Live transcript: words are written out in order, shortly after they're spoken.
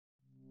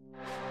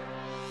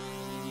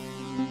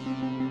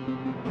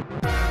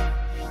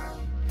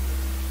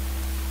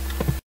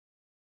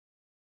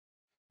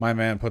My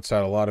man puts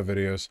out a lot of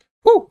videos.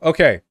 Woo!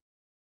 Okay.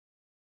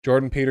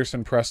 Jordan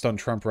Peterson pressed on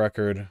Trump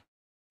record.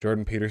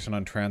 Jordan Peterson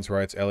on trans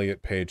rights.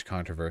 Elliot Page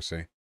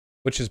controversy.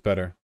 Which is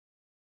better?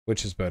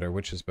 Which is better?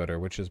 Which is better?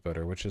 Which is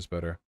better? Which is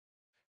better?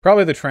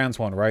 Probably the trans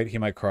one, right? He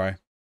might cry.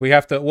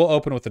 We'll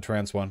open with the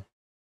trans one.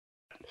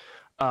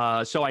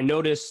 So I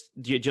noticed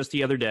just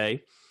the other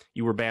day,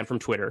 you were banned from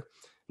Twitter.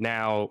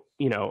 Now,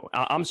 you know,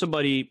 I'm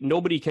somebody,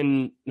 nobody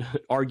can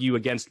argue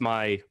against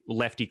my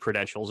lefty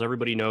credentials.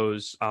 Everybody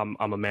knows I'm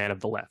a man of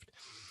the left.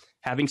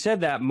 Having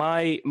said that,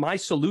 my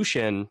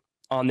solution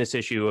on this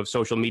issue of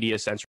social media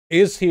censorship.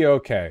 Is he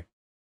okay?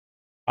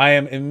 I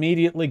am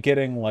immediately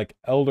getting, like,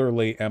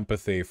 elderly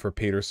empathy for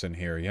Peterson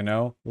here, you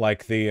know?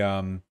 Like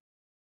the,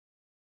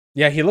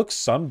 yeah, he looks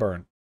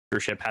sunburned.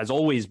 Has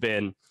always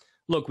been,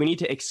 look, we need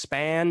to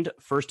expand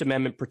First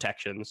Amendment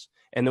protections.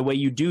 And the way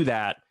you do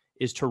that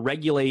is to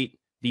regulate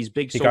these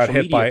big social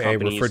media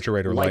companies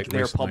like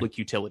they're public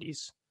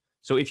utilities.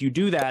 So if you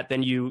do that,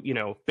 then you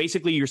know,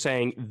 basically you're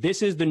saying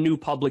this is the new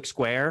public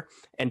square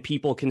and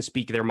people can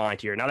speak their mind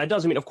here. Now, that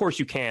doesn't mean, of course,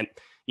 you can't,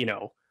 you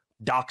know,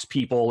 dox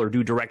people or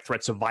do direct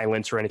threats of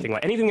violence or anything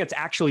like anything that's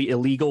actually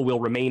illegal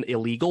will remain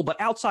illegal. But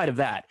outside of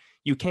that,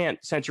 you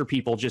can't censor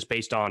people just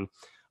based on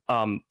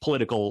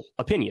political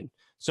opinion.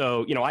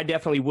 So, you know, I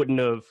definitely wouldn't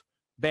have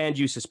banned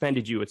you,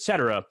 suspended you,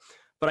 etc.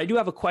 But I do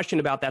have a question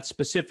about that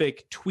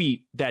specific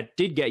tweet that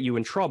did get you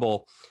in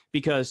trouble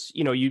because,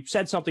 you know, you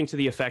said something to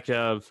the effect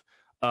of,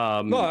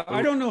 well,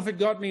 I don't know if it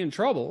got me in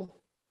trouble.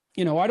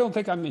 You know, I don't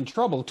think I'm in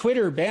trouble.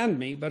 Twitter banned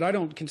me, but I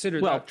don't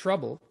consider that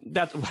trouble.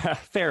 That's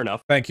fair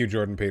enough. Thank you,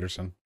 Jordan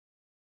Peterson.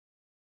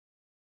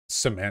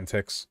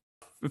 Semantics.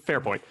 Fair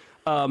point.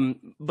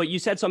 But you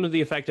said something to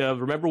the effect of,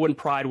 remember when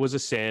pride was a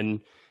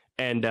sin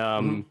and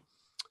the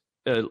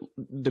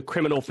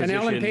criminal physician.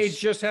 And Ellen Page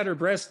just had her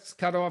breasts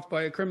cut off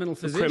by a criminal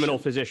physician. Criminal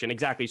physician,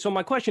 exactly. So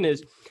my question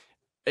is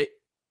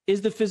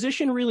the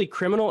physician really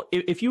criminal?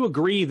 If you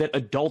agree that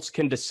adults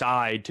can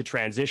decide to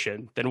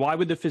transition, then why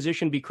would the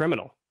physician be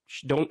criminal?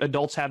 Don't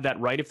adults have that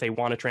right if they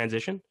want to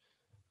transition?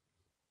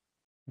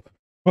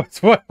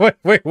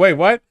 Wait,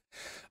 what?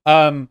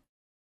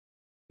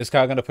 Is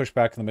Kyle going to push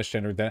back on the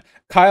misgendered then?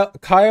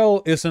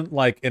 Kyle isn't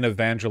like an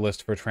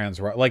evangelist for trans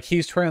rights. Like,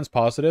 he's trans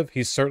positive.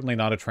 He's certainly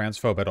not a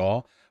transphobe at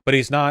all. But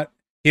he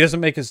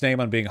doesn't make his name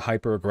on being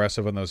hyper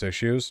aggressive on those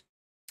issues.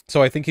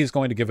 So I think he's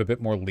going to give a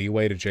bit more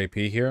leeway to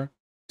JP here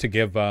to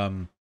give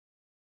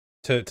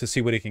to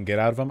see what he can get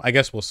out of him. I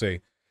guess we'll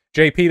see.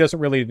 JP doesn't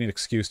really need an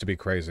excuse to be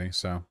crazy,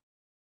 so.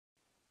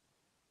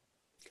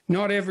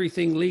 Not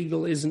everything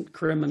legal isn't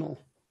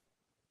criminal.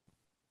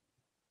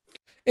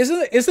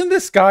 Isn't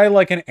this guy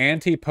like an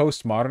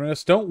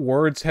anti-postmodernist? Don't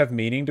words have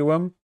meaning to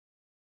him?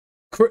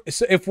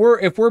 If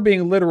we're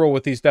being literal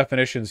with these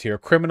definitions here,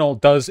 criminal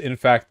does in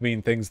fact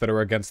mean things that are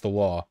against the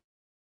law.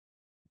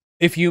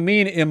 If you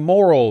mean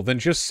immoral, then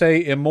just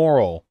say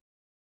immoral.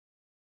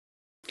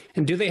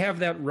 And do they have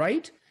that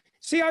right?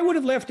 See, I would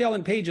have left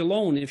Ellen Page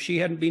alone if she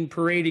hadn't been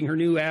parading her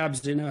new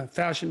abs in a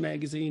fashion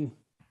magazine.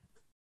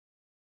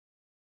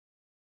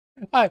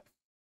 I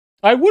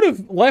would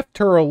have left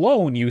her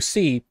alone, you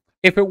see,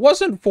 if it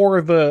wasn't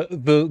for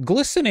the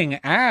glistening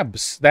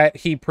abs that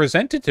he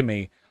presented to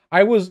me.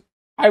 I was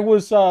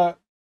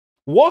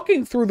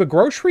walking through the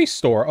grocery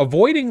store,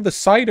 avoiding the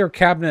cider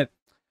cabinet,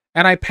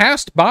 and I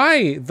passed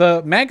by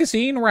the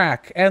magazine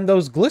rack, and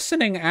those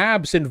glistening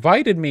abs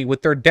invited me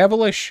with their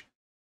devilish,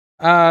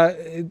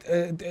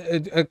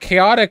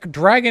 chaotic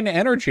dragon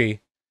energy.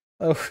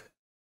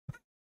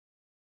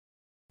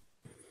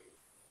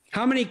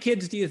 How many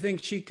kids do you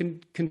think she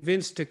can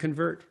convince to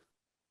convert?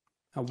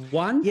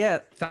 1? Yeah.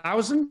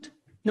 1,000?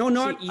 No,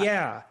 not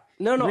yeah.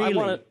 No,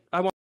 really? I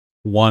want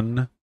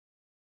 1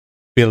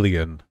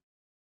 billion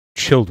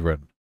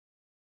children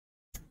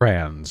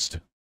transed.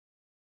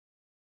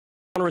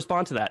 I want to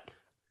respond to that.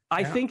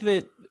 I think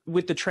that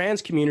with the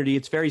trans community,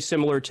 it's very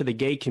similar to the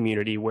gay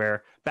community,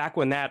 where back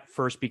when that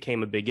first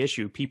became a big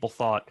issue, people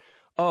thought,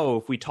 oh,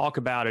 if we talk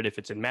about it, if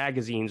it's in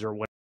magazines or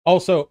what.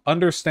 Also,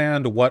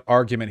 understand what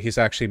argument he's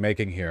actually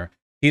making here.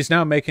 He's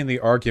now making the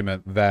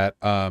argument that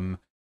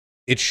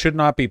it should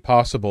not be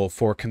possible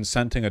for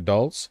consenting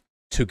adults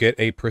to get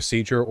a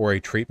procedure or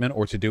a treatment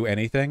or to do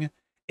anything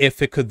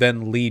if it could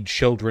then lead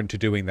children to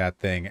doing that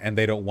thing, and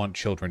they don't want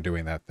children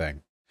doing that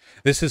thing.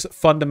 This is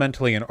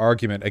fundamentally an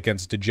argument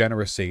against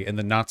degeneracy in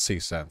the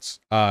Nazi sense,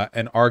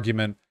 an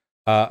argument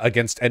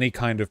against any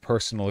kind of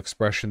personal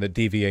expression that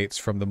deviates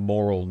from the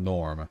moral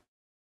norm.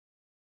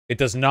 It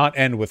does not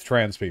end with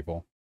trans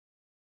people.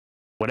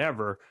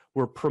 Whatever,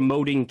 we're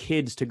promoting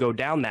kids to go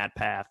down that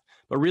path.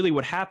 But really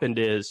what happened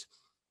is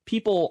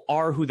people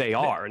are who they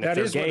are. And if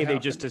they're gay, they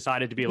just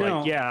decided to be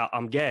like, yeah,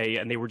 I'm gay.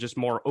 And they were just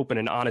more open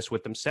and honest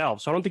with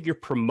themselves. So I don't think you're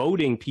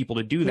promoting people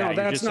to do that. No, that's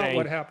you're just not saying,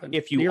 what happened.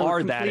 If you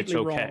are that, it's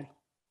okay. Wrong.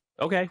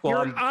 Okay,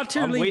 well, you're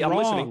utterly wrong. I'm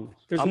listening.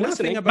 There's I'm nothing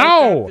listening. about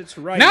that that's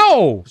right.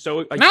 No!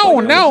 So, no!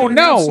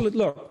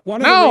 Look,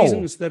 one of the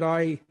reasons that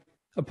I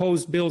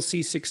opposed Bill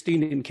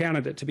C-16 in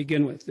Canada to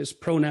begin with, this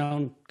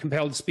pronoun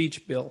compelled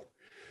speech bill.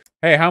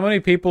 Hey, how many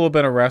people have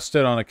been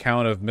arrested on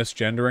account of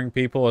misgendering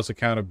people as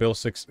account of Bill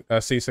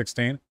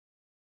C-16?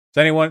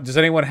 Does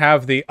anyone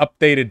have the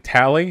updated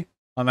tally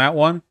on that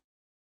one?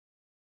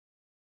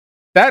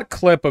 That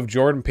clip of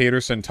Jordan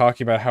Peterson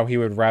talking about how he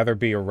would rather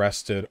be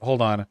arrested.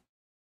 Hold on.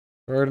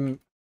 Jordan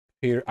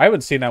Peter. I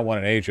haven't seen that one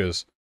in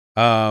ages.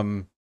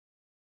 Man,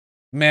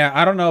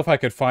 I don't know if I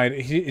could find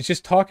it. He's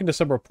just talking to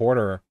some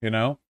reporter, you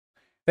know?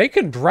 They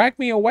can drag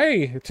me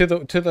away to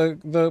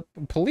the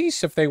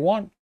police if they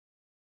want.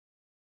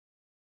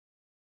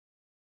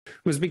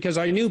 Was because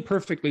I knew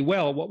perfectly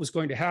well what was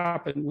going to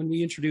happen when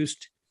we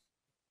introduced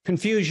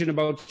confusion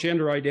about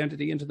gender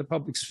identity into the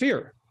public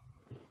sphere.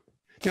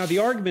 Now, the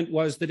argument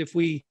was that if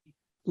we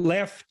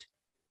left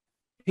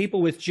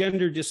people with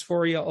gender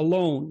dysphoria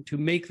alone to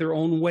make their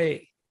own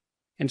way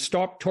and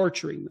stop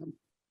torturing them,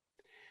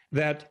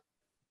 that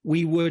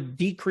we would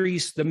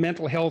decrease the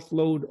mental health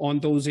load on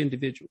those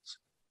individuals.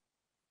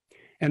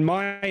 And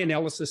my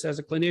analysis as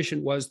a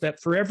clinician was that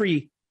for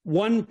every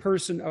one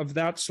person of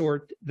that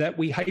sort that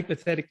we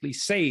hypothetically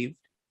saved,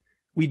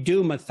 we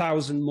doom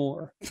 1,000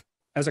 more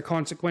as a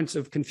consequence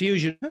of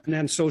confusion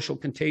and social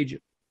contagion.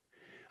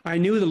 I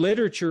knew the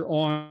literature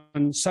on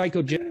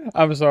psychogenic...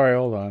 I'm sorry,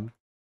 hold on.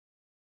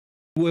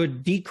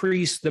 ...would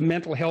decrease the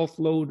mental health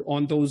load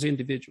on those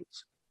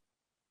individuals.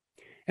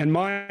 And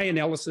my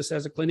analysis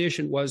as a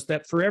clinician was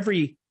that for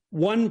every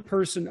one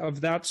person of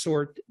that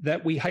sort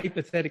that we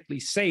hypothetically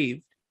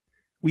saved,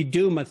 we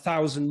doom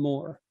 1,000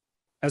 more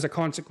as a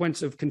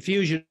consequence of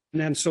confusion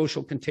and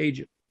social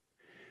contagion.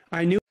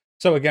 I knew...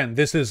 So again,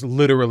 this is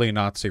literally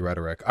Nazi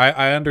rhetoric.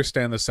 I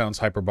understand this sounds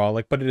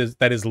hyperbolic, but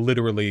that is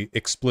literally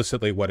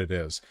explicitly what it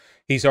is.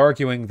 He's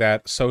arguing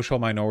that social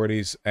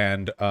minorities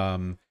and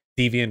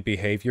deviant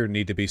behavior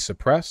need to be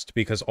suppressed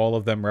because all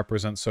of them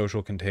represent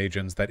social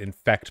contagions that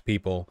infect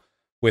people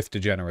with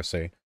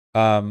degeneracy.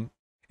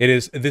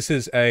 This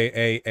is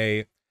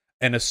an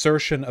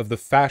assertion of the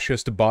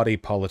fascist body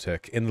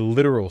politic in the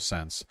literal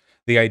sense,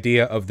 the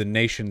idea of the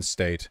nation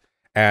state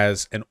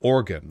as an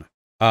organ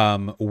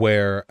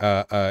where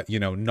you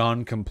know,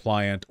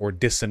 non-compliant or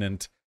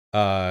dissonant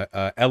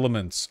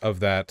elements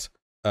of that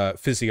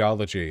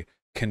physiology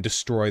can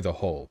destroy the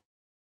whole.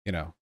 You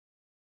know,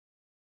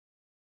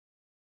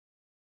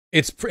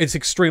 it's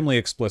extremely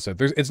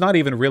explicit. It's not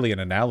even really an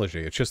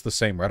analogy. It's just the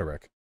same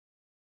rhetoric.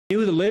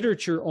 Knew the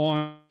literature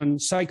on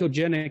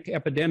psychogenic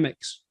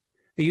epidemics.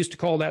 They used to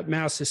call that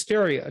mass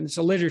hysteria, and it's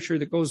a literature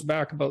that goes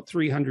back about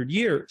 300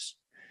 years.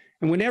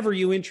 And whenever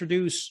you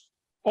introduce...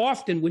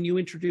 Often when you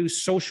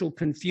introduce social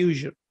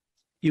confusion,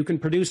 you can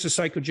produce a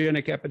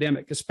psychogenic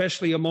epidemic,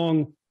 especially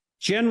among,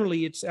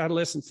 generally, it's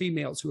adolescent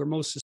females who are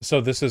most...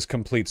 So this is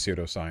complete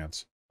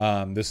pseudoscience.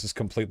 This is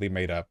completely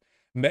made up.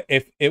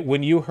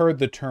 When you heard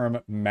the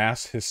term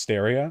mass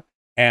hysteria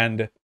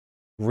and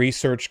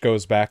research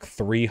goes back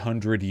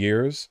 300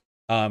 years,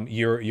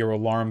 your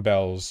alarm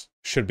bells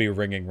should be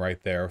ringing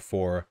right there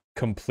for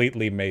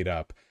completely made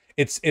up.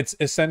 It's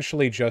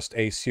essentially just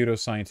a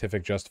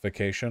pseudoscientific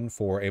justification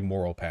for a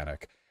moral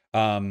panic.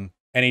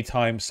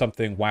 Anytime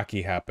something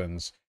wacky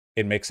happens,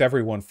 it makes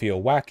everyone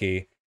feel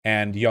wacky,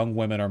 and young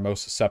women are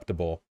most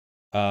susceptible.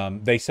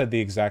 They said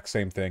the exact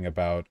same thing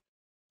about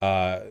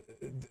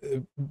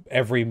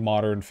every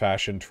modern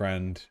fashion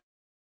trend.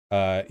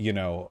 You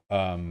know,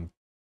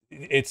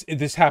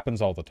 this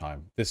happens all the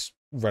time. This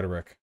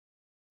rhetoric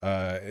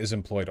is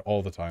employed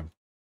all the time.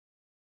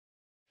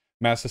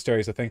 Mass hysteria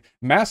is a thing.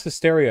 Mass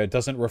hysteria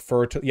doesn't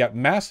refer to... Yeah,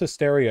 mass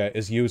hysteria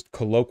is used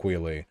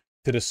colloquially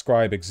to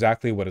describe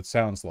exactly what it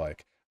sounds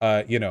like.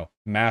 You know,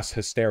 mass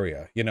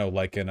hysteria. You know,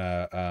 like in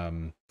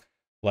an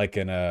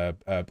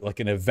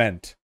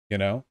event. You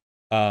know,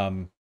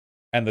 and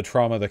the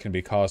trauma that can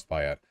be caused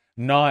by it.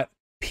 Not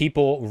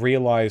people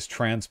realize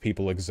trans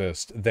people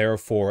exist,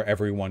 therefore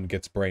everyone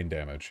gets brain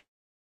damage.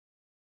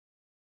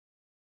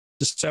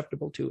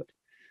 Susceptible to it.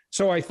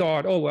 So I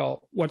thought, oh,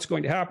 well, what's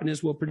going to happen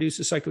is we'll produce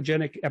a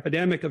psychogenic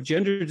epidemic of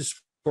gender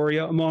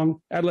dysphoria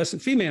among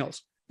adolescent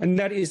females. And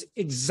that is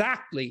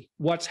exactly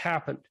what's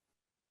happened.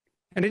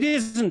 And it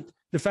isn't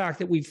the fact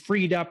that we've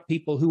freed up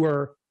people who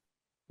are,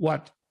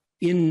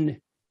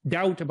 in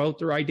doubt about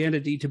their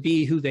identity to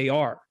be who they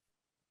are.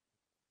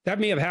 That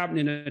may have happened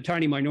in a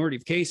tiny minority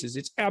of cases.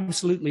 It's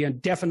absolutely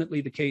and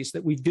definitely the case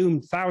that we've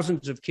doomed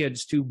thousands of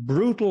kids to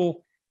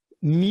brutal,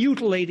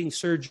 mutilating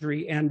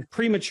surgery and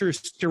premature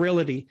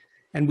sterility.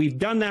 And we've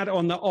done that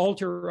on the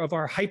altar of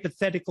our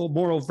hypothetical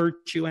moral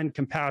virtue and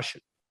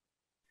compassion.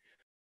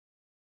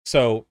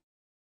 So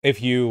if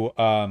you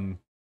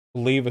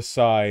leave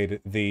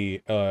aside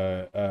the,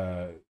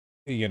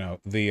 you know,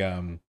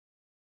 the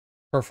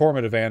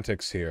performative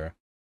antics here,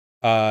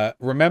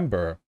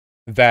 remember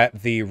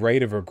that the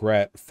rate of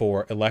regret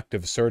for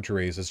elective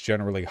surgeries is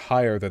generally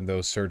higher than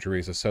those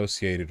surgeries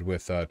associated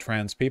with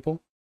trans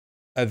people.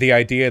 The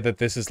idea that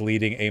this is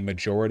leading a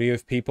majority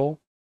of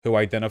people who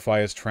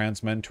identify as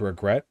trans men to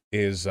regret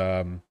is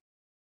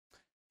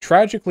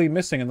tragically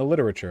missing in the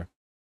literature.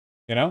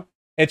 You know?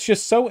 It's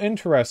just so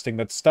interesting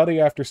that study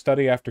after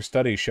study after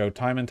study show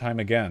time and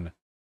time again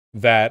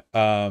that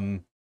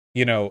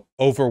you know,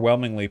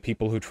 overwhelmingly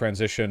people who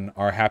transition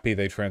are happy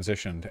they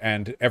transitioned.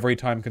 And every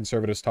time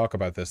conservatives talk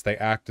about this, they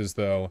act as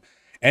though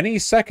any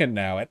second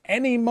now, at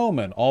any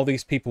moment, all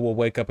these people will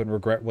wake up and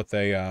regret what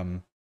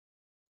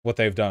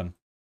they've done.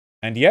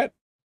 And yet,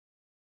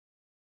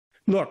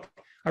 look,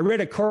 I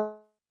read a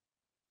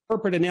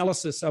corporate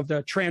analysis of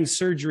the trans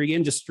surgery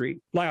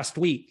industry last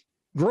week.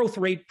 Growth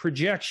rate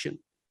projection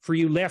for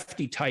you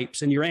lefty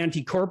types and your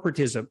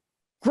anti-corporatism.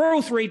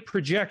 Growth rate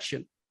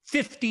projection,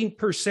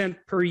 15%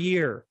 per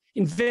year.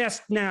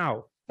 Invest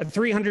now. A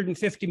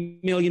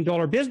 $350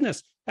 million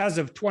business as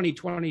of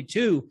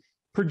 2022.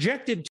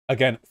 Projected.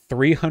 Again,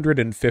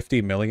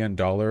 $350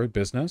 million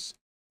business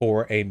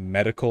for a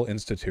medical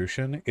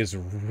institution is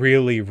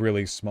really,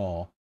 really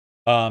small.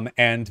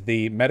 And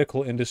the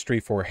medical industry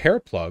for hair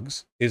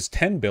plugs is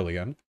 $10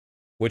 billion,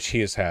 which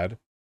he has had.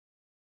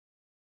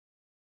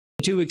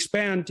 To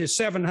expand to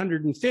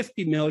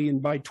 $750 million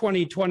by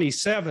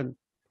 2027.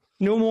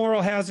 No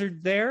moral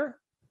hazard there.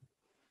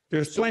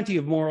 There's plenty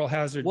of moral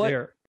hazard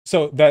there.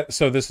 So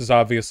this is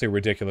obviously a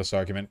ridiculous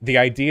argument. The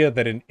idea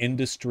that an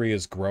industry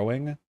is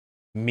growing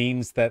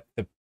means that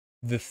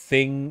the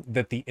thing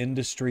that the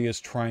industry is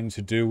trying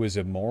to do is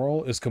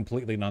immoral is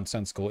completely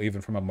nonsensical,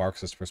 even from a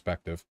Marxist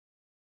perspective.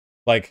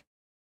 Like,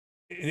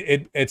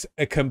 it's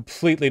a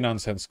completely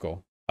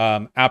nonsensical.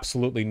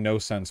 Absolutely no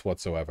sense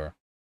whatsoever.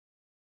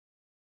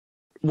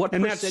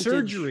 And that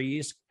surgery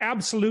is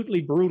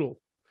absolutely brutal.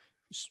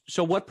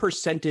 So what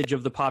percentage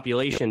of the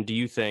population do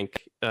you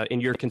think, in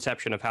your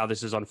conception of how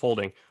this is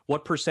unfolding,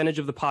 what percentage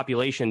of the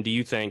population do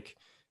you think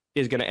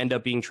is going to end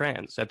up being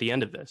trans at the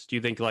end of this? Do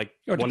you think like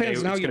one day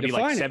it's going to be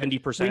like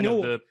 70%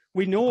 of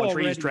the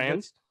country is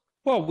trans?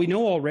 Well, we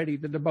know already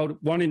that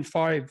about 1 in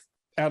 5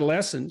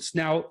 adolescents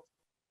now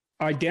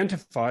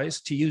identifies,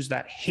 to use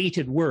that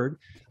hated word,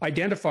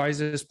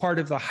 identifies as part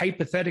of the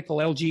hypothetical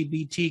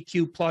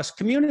LGBTQ plus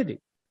community.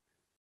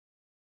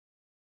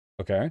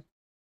 Okay.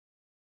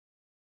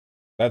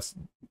 That's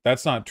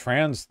not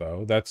trans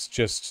though. That's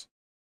just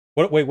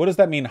what does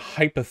that mean,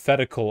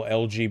 hypothetical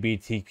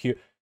LGBTQ?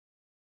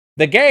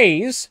 The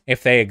gays,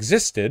 if they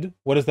existed,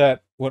 what is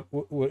that? What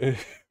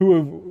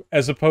who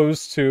as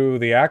opposed to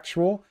the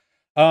actual?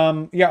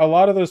 Yeah, a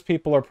lot of those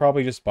people are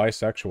probably just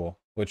bisexual,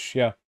 which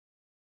yeah.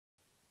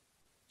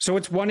 So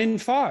it's 1 in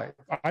 5.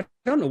 I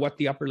don't know what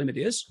the upper limit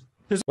is.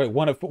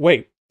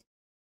 Wait,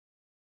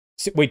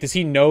 does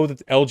he know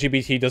that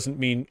LGBT doesn't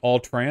mean all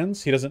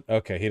trans? He doesn't.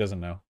 Okay, he doesn't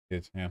know.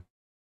 Yeah.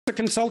 A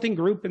consulting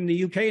group in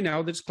the UK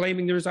now that's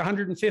claiming there's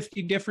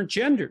 150 different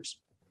genders.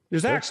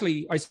 There's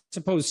actually, I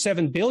suppose,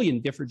 7 billion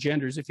different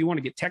genders, if you want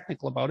to get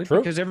technical about it,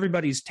 because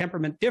everybody's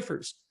temperament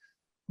differs.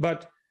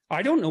 But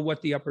I don't know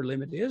what the upper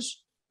limit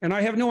is, and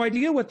I have no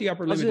idea what the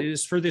upper limit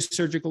is for this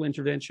surgical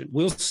intervention.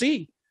 We'll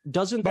see.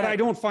 But I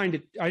don't find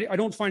it. I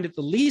don't find it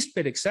the least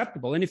bit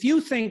acceptable. And if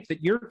you think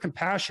that your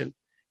compassion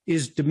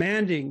is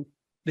demanding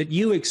that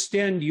you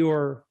extend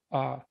your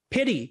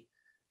pity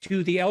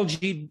to the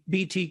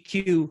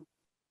LGBTQ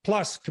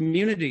plus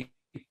community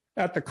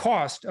at the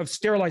cost of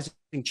sterilizing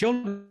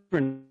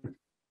children,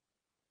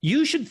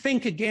 you should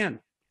think again.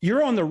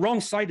 You're on the wrong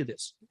side of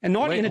this, and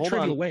not in a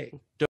trivial way.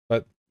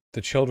 But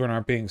the children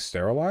aren't being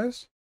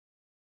sterilized?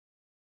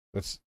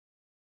 That's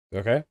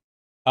okay.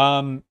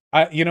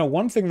 You know,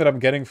 one thing that I'm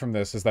getting from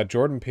this is that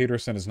Jordan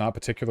Peterson is not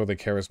particularly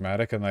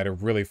charismatic, and I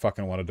really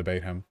fucking want to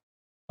debate him.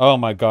 Oh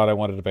my god, I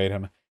want to debate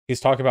him. He's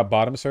talking about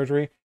bottom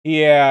surgery.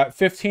 Yeah,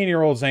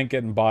 15-year-olds ain't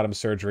getting bottom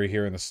surgery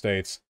here in the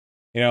States.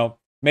 You know,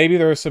 maybe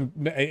there's some,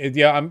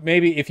 yeah,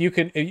 maybe if you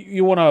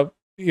want to,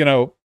 you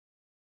know,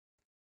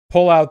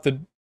 pull out the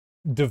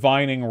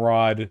divining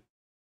rod,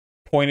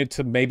 point it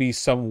to maybe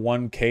some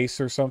one case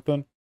or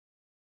something.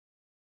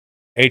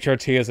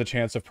 HRT has a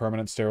chance of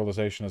permanent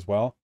sterilization as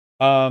well.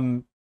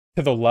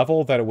 To the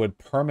level that it would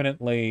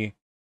permanently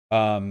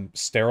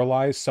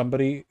sterilize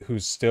somebody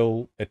who's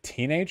still a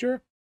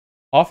teenager.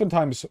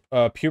 Oftentimes,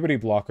 puberty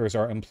blockers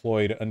are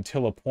employed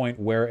until a point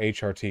where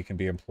HRT can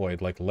be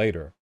employed, like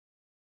later.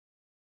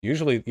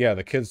 Usually, yeah,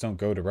 the kids don't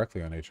go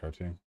directly on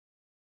HRT.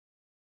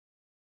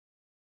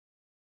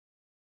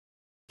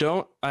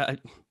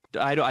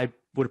 I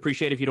would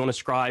appreciate if you don't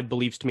ascribe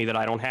beliefs to me that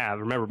I don't have.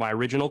 Remember, my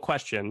original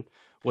question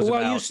was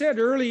about... Well, you said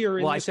earlier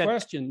in this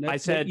question... I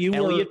said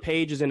Elliot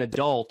Page is an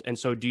adult, and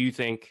so do you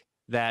think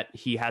that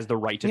he has the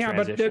right to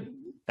transition?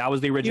 That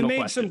was the original question.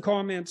 You made some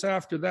comments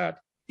after that.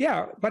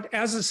 Yeah, but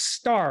as a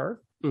star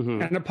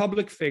and a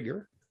public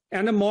figure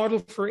and a model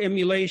for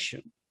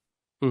emulation,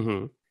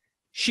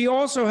 she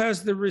also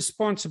has the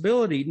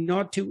responsibility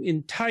not to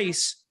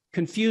entice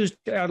confused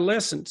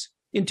adolescents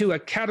into a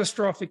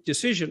catastrophic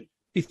decision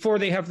before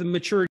they have the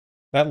maturity.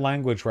 That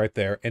language right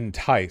there,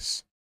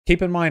 entice.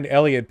 Keep in mind,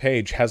 Elliot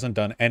Page hasn't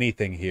done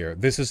anything here.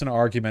 This is an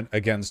argument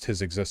against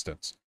his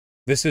existence.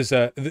 This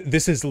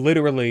is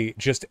literally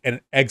just an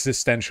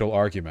existential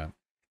argument.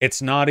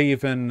 It's not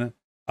even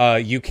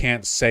you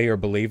can't say or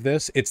believe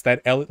this. It's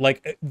that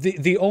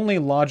the only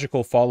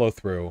logical follow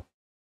through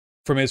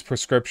from his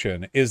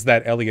prescription is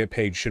that Elliot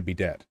Page should be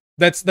dead.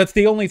 That's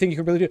the only thing you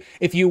can really do.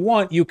 If you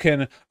want, you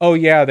can, oh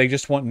yeah, they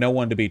just want no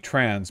one to be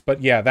trans.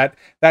 But yeah,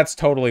 that's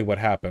totally what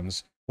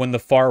happens when the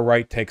far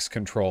right takes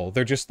control.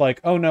 They're just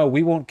like, oh no,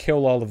 we won't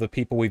kill all of the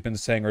people we've been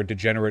saying are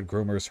degenerate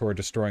groomers who are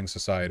destroying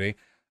society.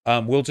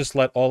 We'll just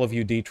let all of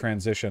you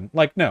detransition.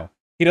 Like, no,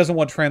 he doesn't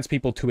want trans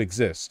people to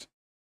exist.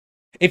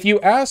 If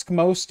you ask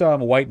most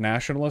white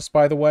nationalists,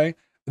 by the way,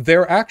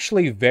 they're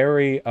actually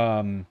very,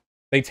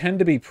 they tend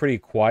to be pretty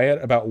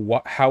quiet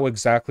about how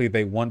exactly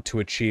they want to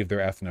achieve their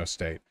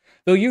ethno-state.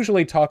 They'll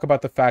usually talk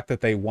about the fact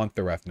that they want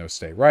their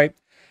ethno-state, right?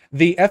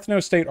 The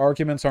ethno-state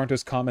arguments aren't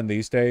as common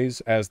these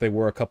days as they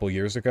were a couple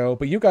years ago,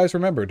 but you guys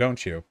remember,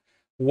 don't you?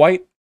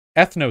 White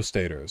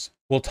ethno-staters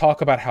will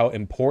talk about how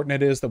important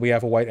it is that we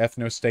have a white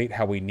ethno-state,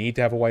 how we need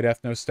to have a white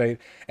ethno-state,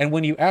 and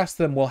when you ask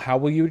them, well, how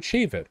will you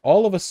achieve it?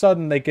 All of a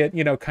sudden they get,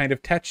 you know, kind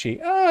of tetchy.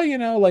 Oh, you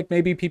know, like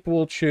maybe people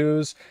will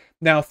choose.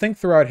 Now think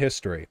throughout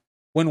history.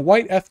 When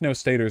white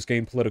ethno-staters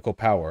gain political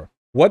power,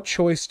 what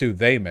choice do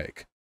they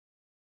make?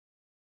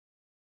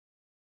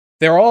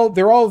 They're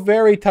all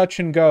very touch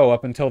and go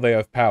up until they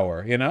have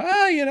power. You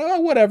know,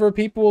 whatever,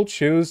 people will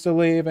choose to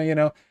leave, and you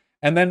know,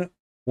 and then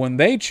when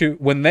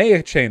they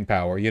attain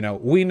power, you know,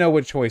 we know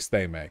what choice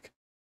they make.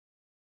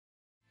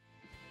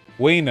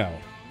 We know.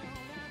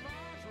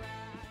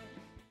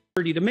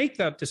 To make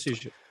that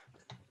decision.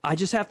 I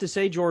just have to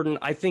say, Jordan,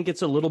 I think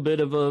it's a little bit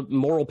of a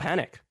moral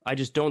panic. I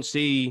just don't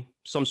see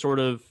some sort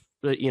of,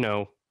 you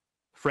know,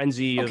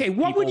 frenzy of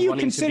people what would you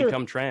wanting consider, to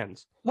become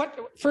trans.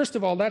 First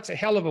of all, that's a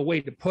hell of a way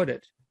to put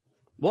it.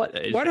 Why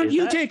don't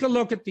you take a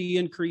look at the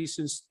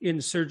increases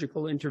in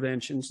surgical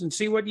interventions and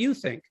see what you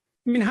think?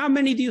 I mean, how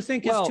many do you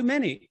think is too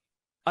many?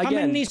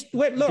 Again,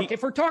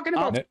 if we're talking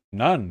about...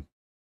 None.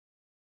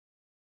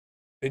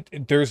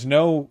 There's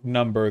no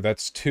number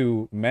that's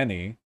too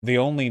many. The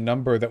only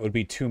number that would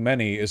be too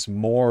many is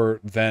more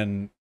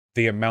than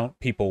the amount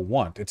people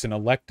want. It's an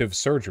elective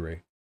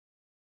surgery.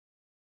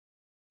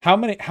 How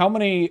many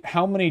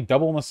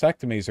double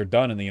mastectomies are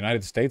done in the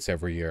United States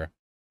every year?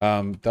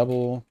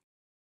 Double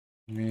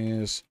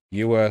is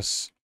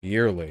U.S.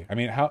 yearly. I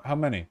mean, how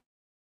many?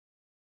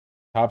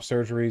 Top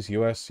surgeries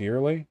U.S.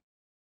 yearly?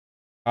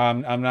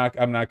 I'm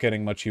not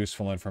getting much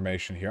useful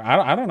information here.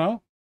 I don't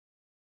know.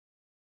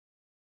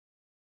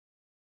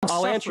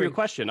 I'll answer your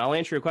question.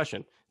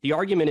 The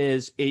argument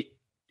is it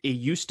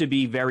used to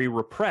be very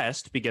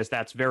repressed because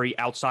that's very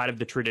outside of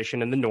the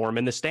tradition and the norm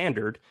and the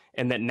standard,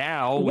 and that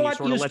now we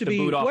sort of let the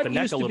boot off the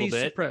neck a little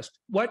bit.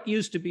 What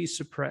used to be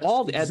suppressed?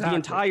 The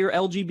entire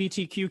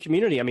LGBTQ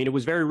community. I mean, it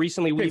was very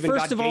recently we even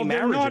got gay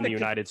marriage in the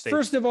United States.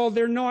 First of all,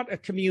 they're not a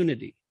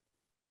community.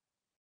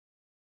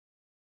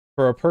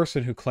 For a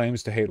person who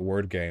claims to hate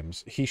word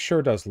games, he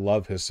sure does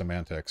love his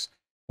semantics.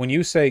 When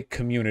you say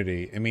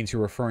community, it means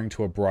you're referring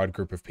to a broad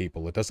group of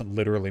people. It doesn't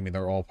literally mean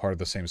they're all part of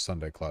the same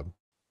Sunday club.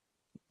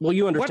 Well,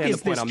 you understand the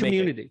point I'm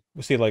community?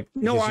 Making. See, like,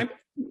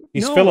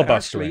 he's no,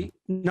 filibustering. Actually,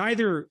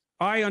 neither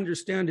I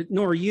understand it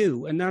nor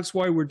you, and that's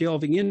why we're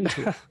delving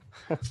into it.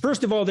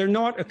 First of all, they're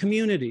not a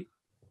community.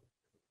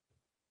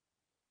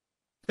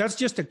 That's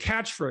just a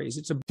catchphrase.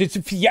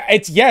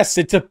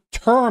 It's a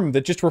term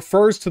that just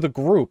refers to the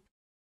group.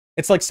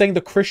 It's like saying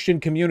the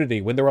Christian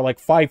community when there were like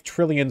 5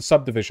 trillion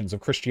subdivisions of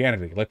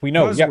Christianity. Like, we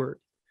know. Buzzword.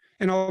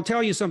 And I'll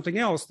tell you something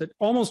else, that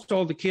almost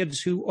all the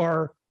kids who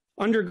are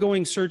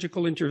undergoing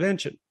surgical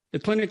intervention, the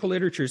clinical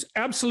literature is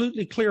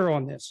absolutely clear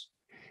on this.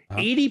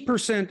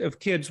 80% of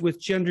kids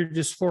with gender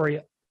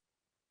dysphoria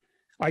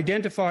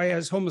identify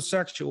as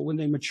homosexual when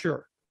they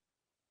mature.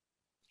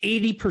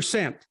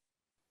 80%.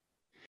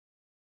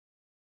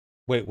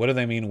 Wait, what do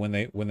they mean when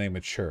they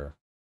mature?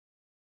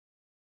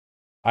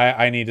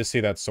 I need to see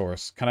that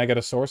source. Can I get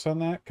a source on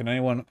that? Can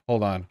anyone...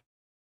 Hold on.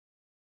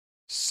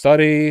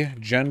 Study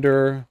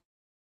gender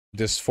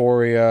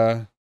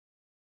dysphoria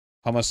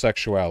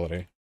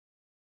homosexuality.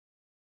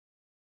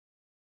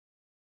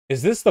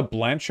 Is this the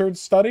Blanchard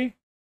study?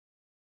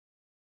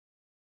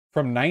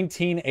 From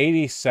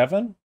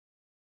 1987?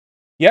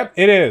 Yep,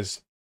 it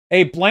is.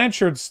 A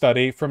Blanchard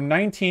study from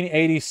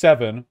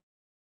 1987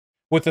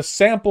 with a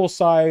sample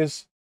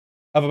size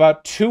of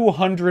about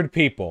 200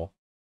 people.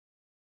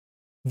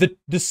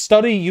 The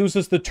study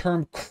uses the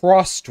term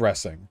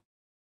cross-dressing.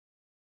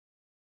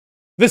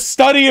 The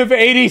study of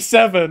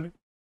 87.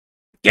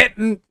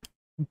 Getting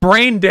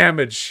brain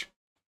damage.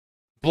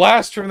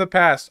 Blast from the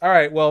past. All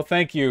right, well,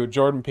 thank you,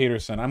 Jordan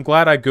Peterson. I'm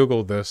glad I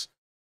Googled this.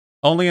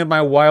 Only in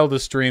my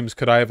wildest dreams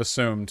could I have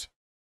assumed.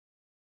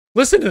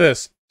 Listen to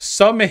this.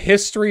 Some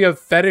history of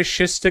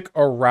fetishistic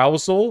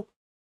arousal.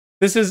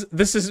 This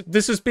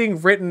is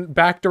being written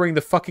back during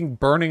the fucking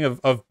burning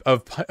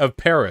of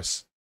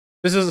Paris.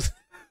 This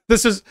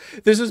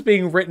is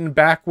being written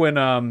back when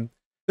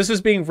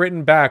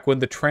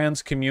the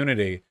trans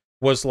community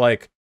was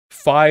like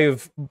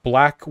 5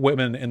 black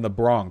women in the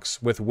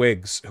Bronx with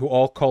wigs who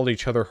all called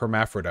each other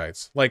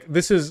hermaphrodites. Like,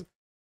 this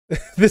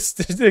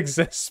didn't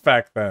exist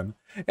back then.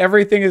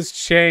 Everything has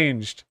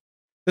changed.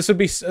 This would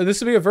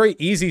be a very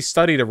easy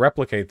study to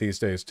replicate these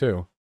days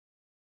too.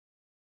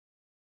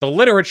 The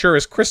literature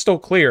is crystal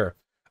clear.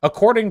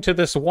 according to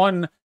this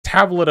one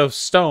tablet of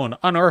stone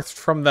unearthed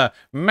from the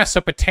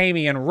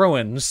Mesopotamian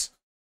ruins.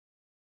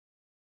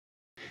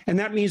 And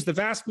that means the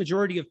vast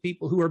majority of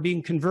people who are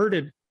being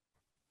converted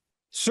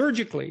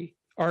surgically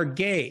are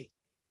gay.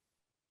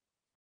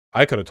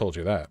 I could have told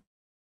you that.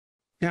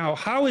 Now,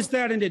 how is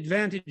that an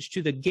advantage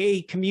to the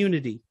gay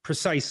community,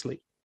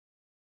 precisely?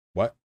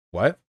 What?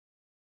 What?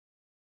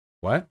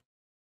 What?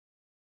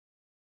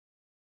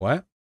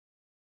 What?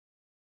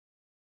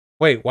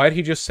 Wait, why did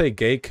he just say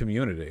gay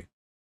community?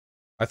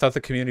 I thought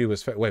the community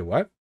was... Wait,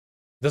 what?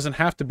 It doesn't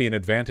have to be an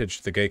advantage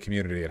to the gay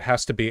community. It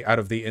has to be out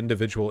of the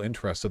individual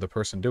interest of the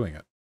person doing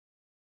it.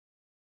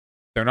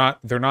 They're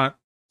not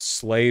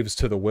slaves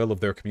to the will of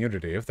their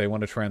community. If they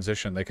want to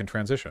transition, they can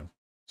transition.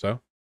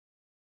 So?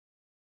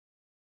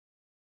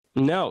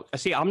 No.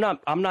 See, I'm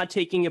not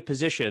taking a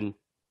position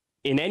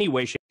in any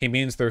way, shape. He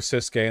means they're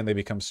cis gay and they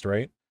become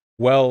straight.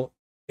 Well,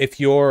 if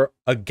you're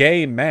a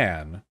gay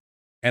man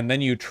and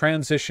then you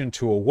transition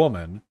to a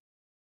woman,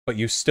 but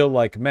you still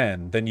like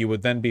men, then you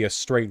would then be a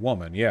straight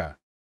woman, yeah.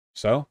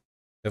 So,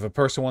 if a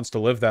person wants to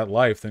live that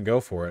life, then go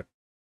for it.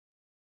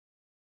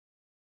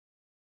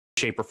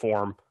 Shape or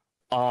form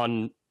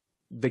on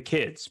the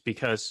kids,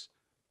 because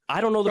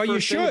I don't know the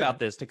first thing about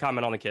this to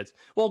comment on the kids.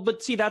 Well,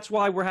 but see, that's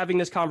why we're having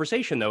this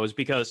conversation, though, is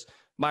because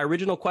my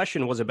original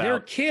question was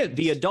about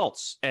the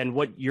adults and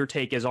what your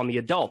take is on the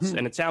adults.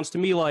 And it sounds to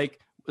me like,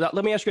 let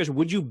me ask you guys,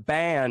 would you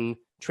ban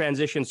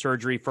transition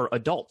surgery for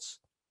adults?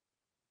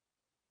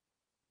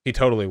 He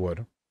totally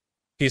would.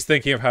 He's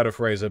thinking of how to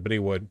phrase it, but he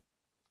would.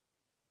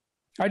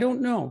 I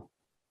don't know.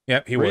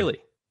 Yeah, he would.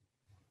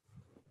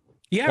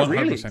 Yeah,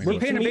 really. We're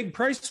paying a big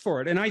price for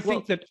it. And I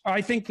think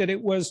that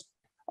it was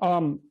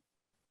an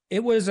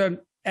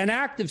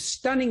act of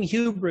stunning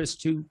hubris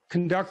to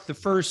conduct the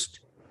first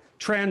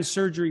trans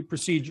surgery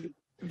procedure.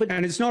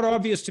 And it's not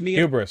obvious to me.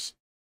 Hubris.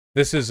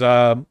 This is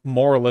a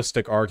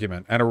moralistic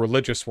argument, and a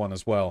religious one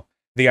as well.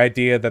 The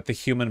idea that the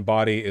human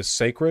body is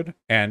sacred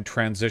and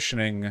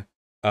transitioning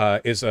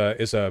is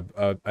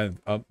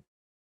the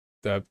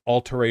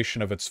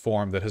alteration of its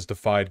form that has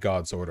defied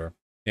God's order.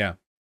 Yeah.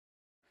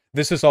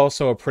 This is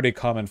also a pretty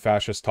common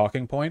fascist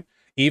talking point.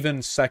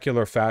 Even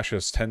secular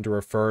fascists tend to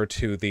refer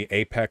to the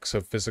apex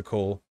of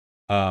physical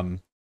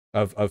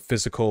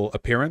physical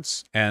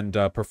appearance and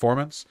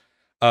performance,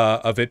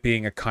 of it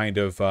being a kind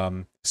of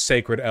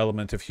sacred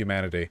element of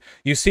humanity.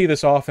 You see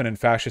this often in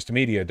fascist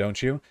media,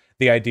 don't you?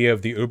 The idea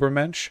of the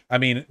Übermensch. I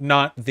mean,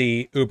 not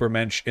the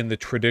Übermensch in the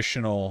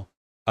traditional,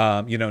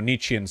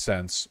 Nietzschean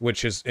sense,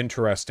 which is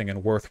interesting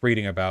and worth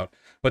reading about,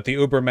 but the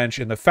Übermensch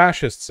in the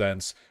fascist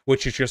sense,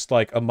 which is just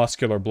like a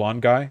muscular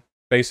blonde guy,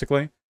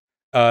 basically.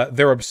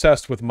 They're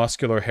obsessed with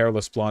muscular,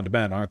 hairless blonde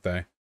men, aren't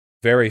they?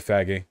 Very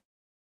faggy.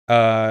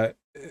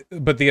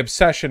 But the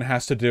obsession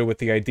has to do with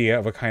the idea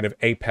of a kind of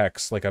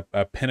apex, like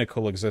a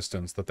pinnacle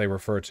existence that they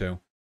refer to.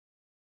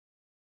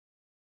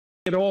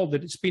 At all,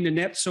 that it's been a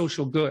net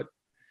social good.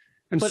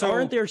 But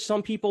aren't there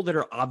some people that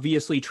are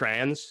obviously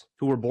trans,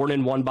 who were born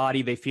in one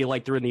body, they feel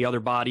like they're in the other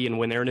body, and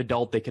when they're an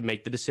adult, they can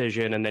make the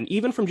decision, and then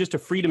even from just a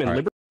freedom and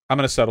liberty... I'm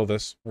going to settle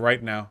this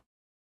right now.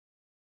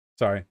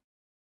 Sorry.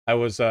 I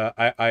was,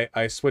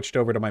 I switched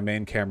over to my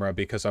main camera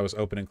because I was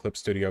opening Clip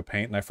Studio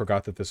Paint, and I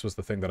forgot that this was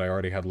the thing that I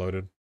already had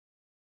loaded.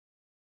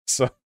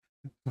 So,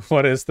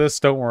 what is this?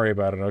 Don't worry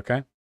about it,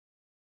 okay?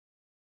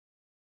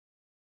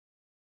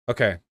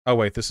 Okay. Oh,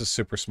 wait, this is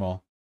super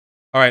small.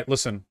 Alright,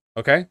 listen,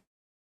 okay?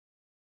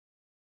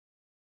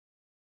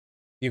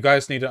 You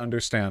guys need to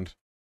understand.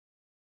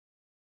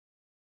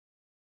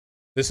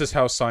 This is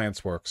how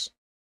science works,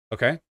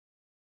 okay?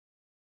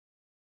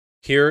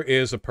 Here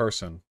is a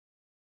person.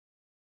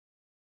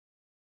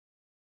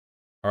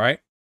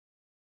 Alright?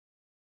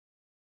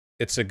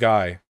 It's a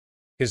guy.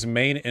 His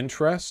main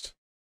interest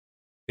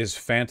is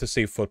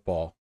fantasy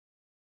football.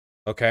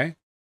 Okay?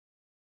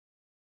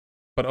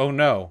 But oh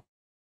no.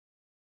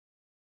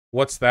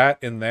 What's that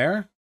in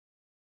there?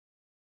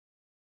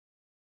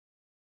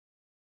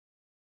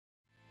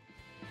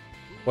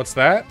 What's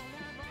that?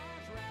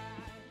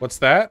 What's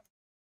that?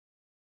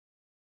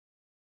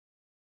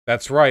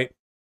 That's right.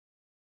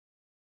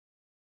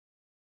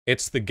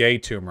 It's the gay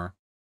tumor.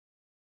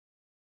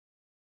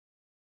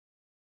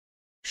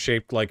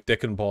 Shaped like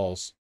dick and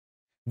balls.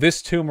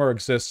 This tumor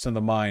exists in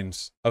the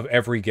minds of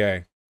every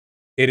gay.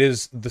 It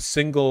is the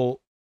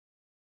single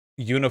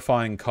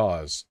unifying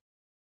cause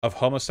of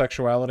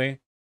homosexuality,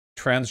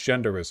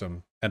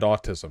 transgenderism, and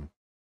autism.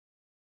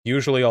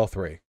 Usually all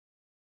three.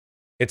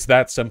 It's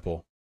that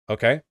simple,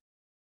 okay?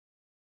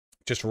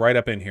 Just right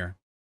up in here.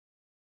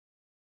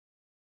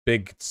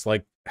 Big, it's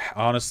like,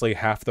 honestly,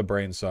 half the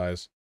brain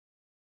size.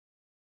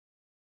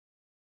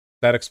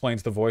 That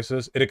explains the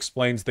voices. It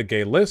explains the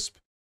gay lisp.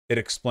 It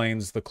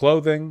explains the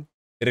clothing.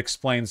 It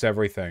explains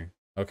everything,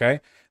 okay?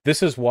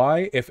 This is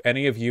why, if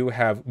any of you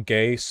have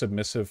gay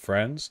submissive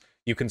friends,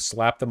 you can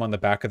slap them on the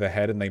back of the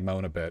head and they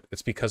moan a bit.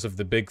 It's because of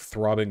the big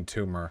throbbing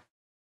tumor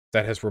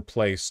that has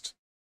replaced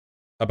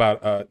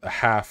about a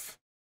half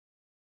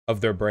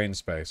of their brain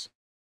space.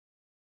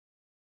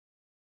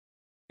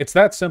 It's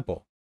that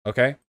simple,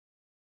 okay?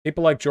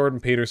 People like Jordan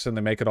Peterson,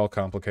 they make it all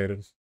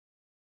complicated.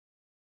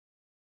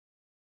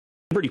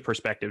 Liberty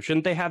perspective,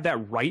 shouldn't they have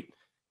that right?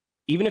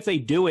 Even if they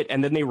do it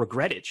and then they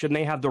regret it, shouldn't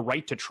they have the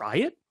right to try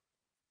it?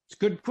 It's a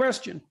good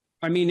question.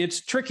 I mean, it's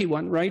a tricky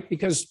one, right?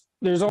 Because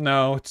there's...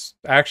 No, it's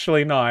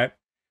actually not.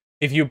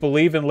 If you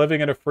believe in living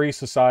in a free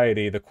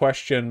society, the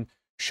question,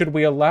 should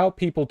we allow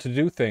people to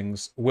do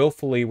things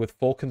willfully with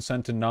full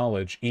consent and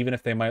knowledge, even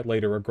if they might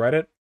later regret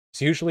it?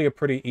 It's usually a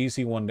pretty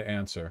easy one to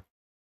answer.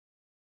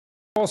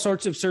 All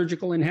sorts of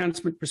surgical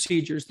enhancement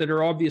procedures that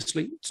are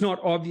it's not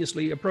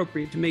obviously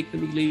appropriate to make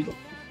them illegal.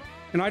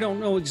 And I don't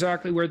know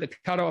exactly where the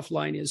cutoff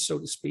line is, so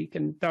to speak,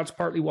 and that's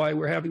partly why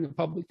we're having a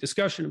public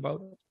discussion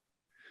about it.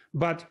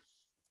 But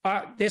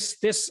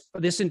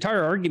this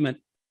entire argument,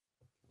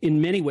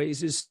 in many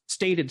ways, is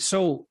stated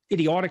so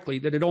idiotically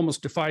that it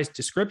almost defies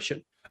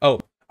description. Oh,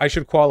 I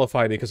should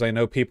qualify because I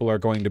know people are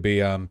going to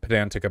be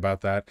pedantic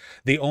about that.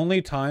 The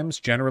only times,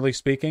 generally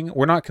speaking,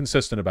 we're not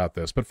consistent about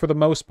this, but for the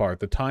most part,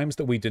 the times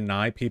that we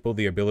deny people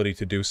the ability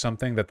to do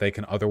something that they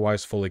can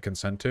otherwise fully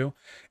consent to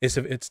is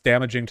if it's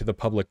damaging to the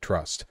public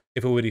trust,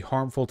 if it would be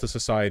harmful to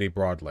society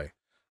broadly.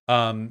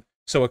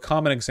 So a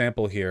common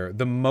example here,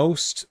 the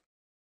most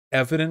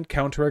evident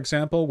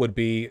counterexample would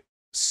be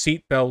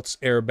seatbelts,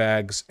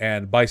 airbags,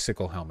 and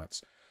bicycle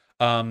helmets.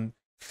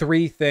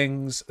 Three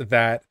things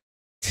that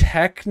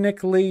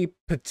technically,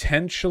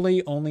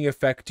 potentially only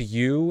affect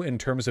you in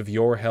terms of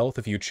your health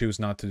if you choose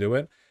not to do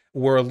it.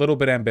 We're a little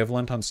bit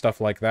ambivalent on stuff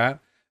like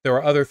that. There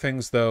are other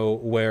things, though,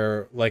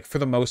 where, like, for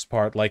the most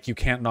part, like, you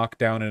can't knock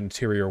down an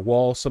interior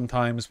wall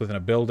sometimes within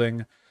a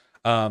building,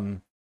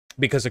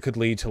 because it could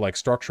lead to, like,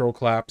 structural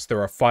collapse.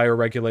 There are fire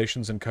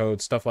regulations and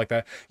codes, stuff like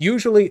that.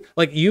 Usually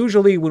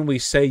when we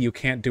say you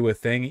can't do a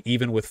thing,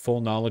 even with full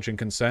knowledge and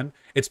consent,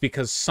 it's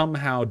because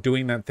somehow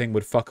doing that thing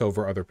would fuck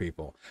over other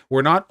people.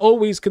 We're not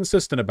always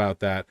consistent about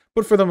that,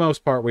 but for the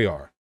most part, we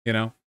are, you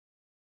know?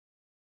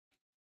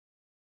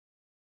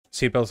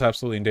 Seatbelts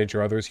absolutely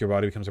endanger others. Your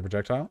body becomes a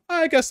projectile.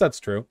 I guess that's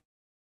true.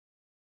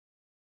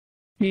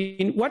 I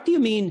mean, what do you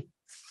mean,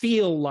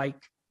 feel like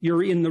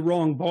you're in the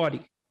wrong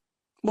body?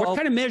 Well, what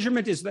kind of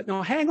measurement is that?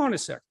 No, hang on a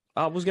sec.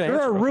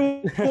 There are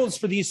rules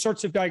for these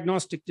sorts of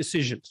diagnostic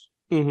decisions.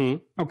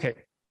 Mm-hmm. Okay.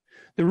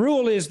 The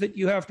rule is that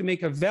you have to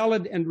make a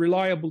valid and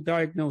reliable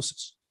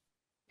diagnosis.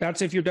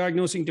 That's if you're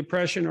diagnosing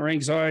depression or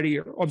anxiety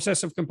or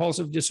obsessive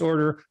compulsive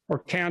disorder or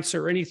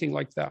cancer or anything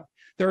like that.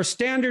 There are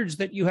standards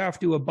that you have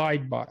to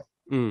abide by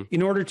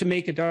in order to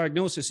make a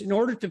diagnosis, in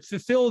order to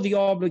fulfill the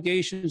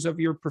obligations of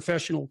your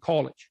professional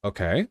college.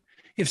 Okay.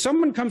 If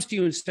someone comes to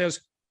you and says,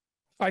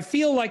 I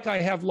feel like I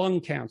have lung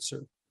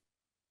cancer,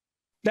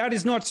 that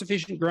is not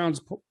sufficient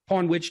grounds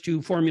upon which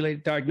to formulate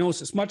a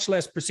diagnosis, much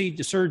less proceed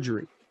to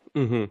surgery.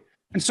 Mm-hmm.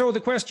 And so the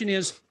question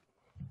is,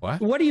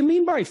 what do you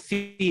mean by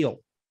feel?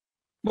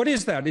 What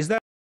is that? Is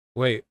that...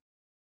 Wait.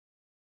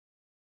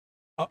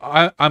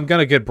 I'm going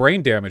to get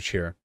brain damage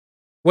here.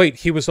 Wait,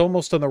 he was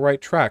almost on the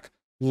right track.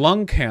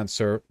 Lung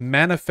cancer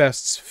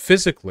manifests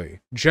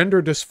physically.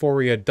 Gender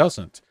dysphoria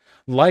doesn't.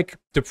 Like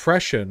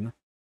depression,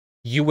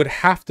 you would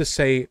have to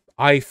say,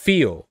 I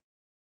feel.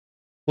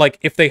 Like,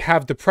 if they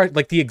have depression,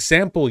 like the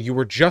example you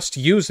were just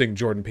using,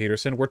 Jordan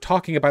Peterson, we're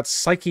talking about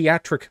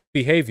psychiatric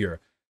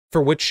behavior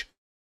for which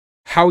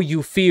how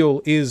you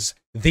feel is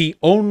the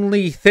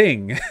only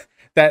thing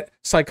that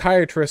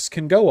psychiatrists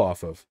can go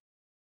off of.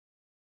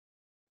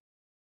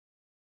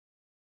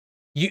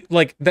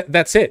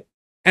 That's it.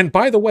 And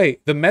by the way,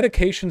 the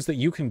medications that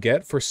you can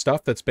get for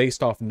stuff that's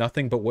based off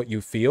nothing but what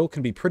you feel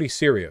can be pretty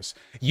serious.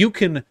 You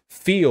can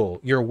feel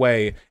your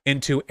way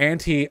into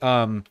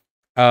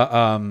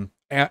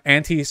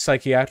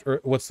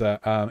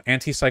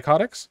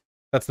antipsychotics?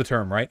 That's the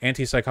term, right?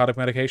 Antipsychotic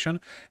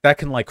medication that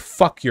can, like,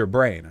 fuck your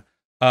brain.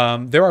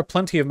 There are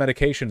plenty of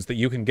medications that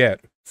you can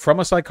get from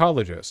a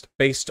psychologist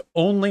based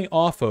only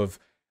off of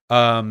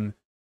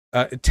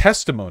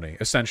testimony,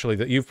 essentially,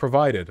 that you've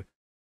provided,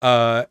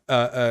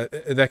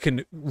 that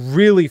can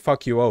really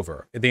fuck you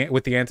over with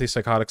the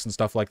antipsychotics and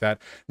stuff like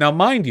that. Now,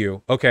 mind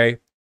you, okay,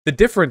 the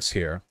difference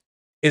here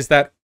is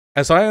that,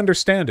 as I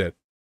understand it,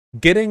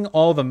 getting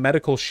all the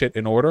medical shit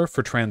in order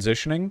for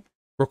transitioning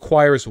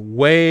requires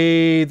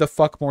way the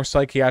fuck more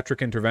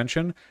psychiatric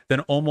intervention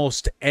than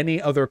almost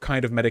any other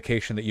kind of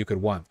medication that you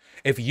could want.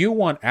 If you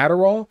want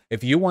Adderall,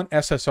 if you want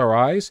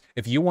SSRIs,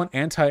 if you want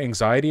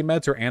anti-anxiety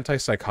meds or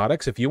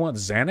antipsychotics, if you want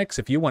Xanax,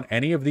 if you want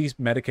any of these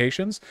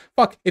medications,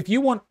 fuck, if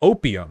you want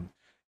opium,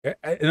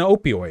 an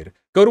opioid,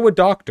 go to a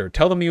doctor,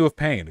 tell them you have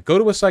pain. Go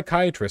to a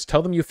psychiatrist,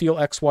 tell them you feel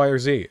X, Y, or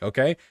Z,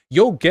 okay?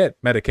 You'll get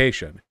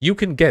medication. You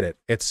can get it.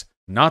 It's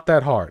not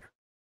that hard.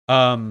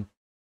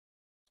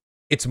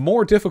 It's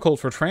more difficult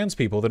for trans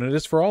people than it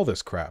is for all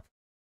this crap,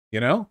 you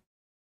know?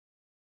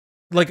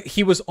 Like,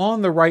 he was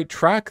on the right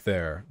track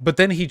there, but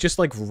then he just,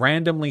 like,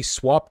 randomly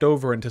swapped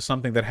over into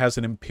something that has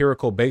an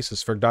empirical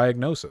basis for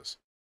diagnosis.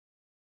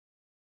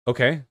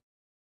 Okay.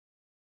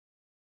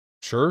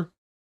 Sure.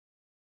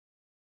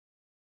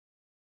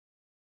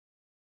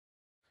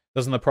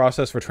 Doesn't the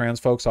process for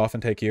trans folks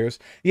often take years?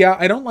 Yeah,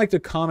 I don't like to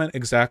comment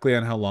exactly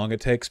on how long it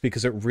takes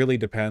because it really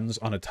depends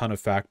on a ton of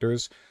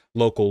factors.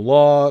 Local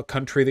law,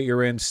 country that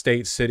you're in,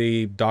 state,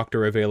 city,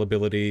 doctor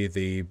availability,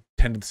 the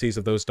tendencies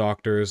of those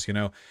doctors, you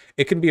know.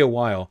 It can be a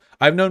while.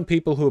 I've known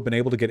people who have been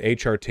able to get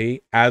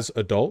HRT as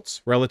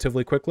adults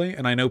relatively quickly,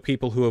 and I know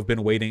people who have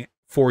been waiting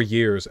for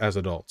years as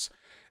adults.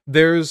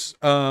 There's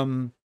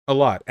a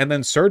lot. And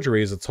then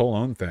surgery is its whole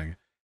own thing.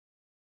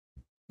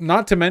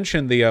 Not to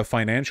mention the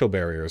financial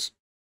barriers.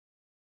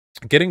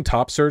 Getting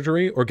top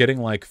surgery or getting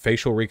like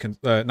facial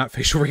not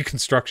facial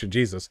reconstruction,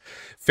 Jesus,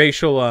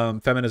 facial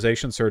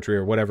feminization surgery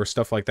or whatever,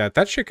 stuff like that,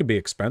 that shit could be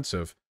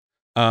expensive,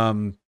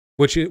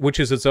 which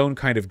is its own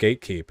kind of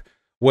gatekeep.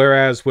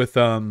 Whereas with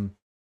a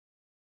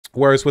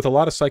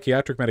lot of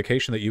psychiatric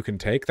medication that you can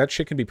take, that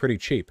shit can be pretty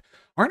cheap.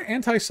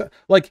 Aren't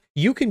like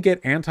you can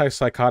get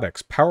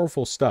antipsychotics,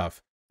 powerful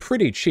stuff,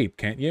 pretty cheap,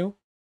 can't you?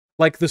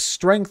 Like the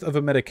strength of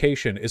a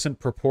medication isn't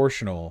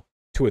proportional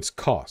to its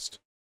cost,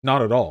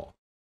 not at all.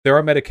 There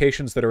are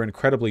medications that are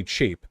incredibly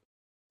cheap,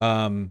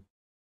 that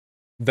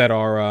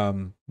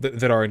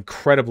are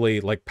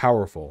incredibly like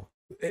powerful.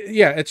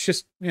 Yeah, it's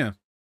just, yeah. Is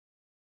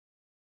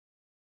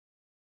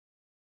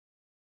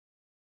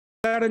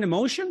that an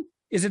emotion?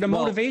 Is it a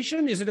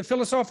motivation? Is it a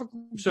philosophical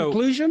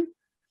conclusion?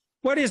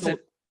 What is it?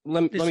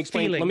 Let me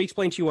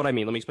explain to you what I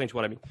mean.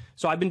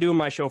 So I've been doing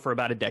my show for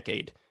about a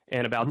decade,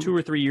 and about 2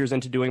 or 3 years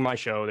into doing my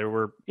show, there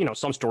were, you know,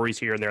 some stories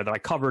here and there that I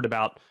covered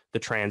about the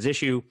trans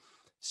issue.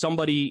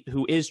 Somebody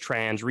who is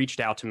trans reached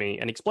out to me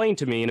and explained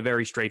to me in a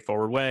very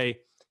straightforward way,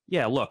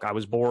 yeah, look, I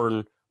was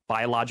born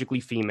biologically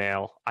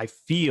female. I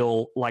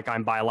feel like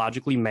I'm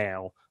biologically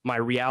male. My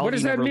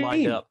reality never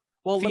lined up.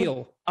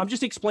 Well, I'm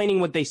just explaining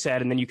what they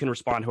said, and then you can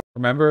respond.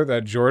 Remember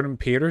that Jordan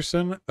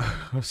Peterson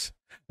was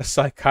a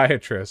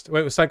psychiatrist.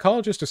 Wait, was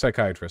psychologist or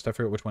psychiatrist? I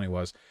forget which one he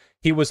was.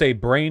 He was a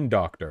brain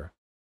doctor.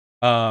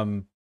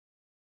 What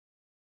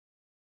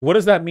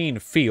does that mean,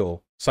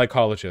 feel?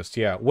 Psychologist,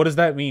 yeah. What does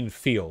that mean,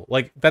 feel?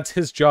 Like, that's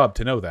his job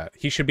to know that.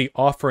 He should be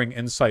offering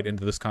insight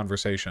into this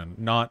conversation,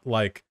 not,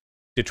 like,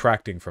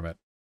 detracting from it.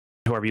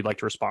 Whoever you'd like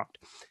to respond.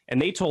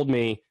 And they told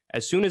me,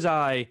 as soon as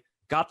I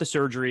got the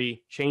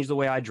surgery, changed the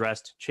way I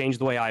dressed, changed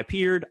the way I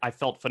appeared, I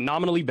felt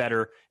phenomenally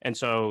better. And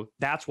so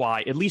that's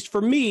why, at least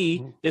for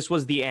me, this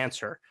was the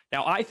answer.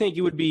 Now, I think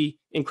it would be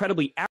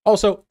incredibly...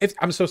 Also,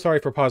 I'm so sorry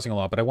for pausing a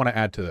lot, but I want to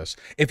add to this.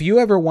 If you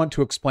ever want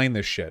to explain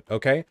this shit,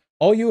 okay?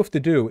 All you have to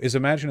do is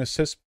imagine a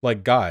cis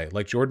like guy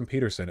like Jordan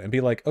Peterson and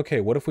be like,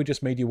 okay, what if we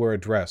just made you wear a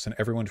dress and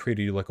everyone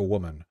treated you like a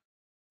woman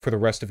for the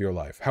rest of your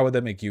life? How would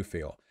that make you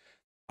feel?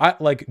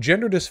 Like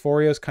gender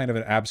dysphoria is kind of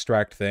an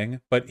abstract thing,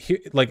 but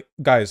like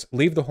guys,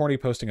 leave the horny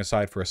posting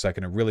aside for a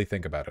second and really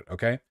think about it,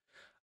 okay?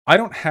 I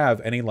don't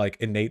have any like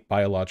innate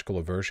biological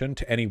aversion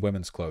to any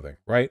women's clothing,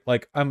 right?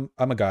 Like I'm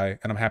a guy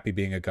and I'm happy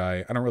being a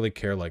guy. I don't really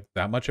care like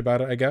that much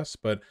about it, I guess,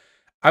 but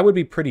I would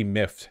be pretty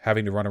miffed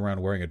having to run around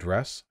wearing a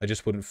dress. I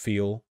just wouldn't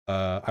feel,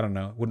 I don't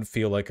know, wouldn't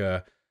feel like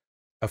a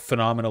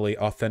phenomenally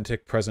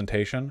authentic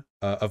presentation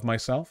of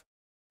myself.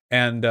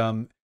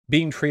 And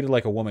being treated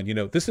like a woman, you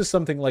know, this is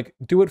something like,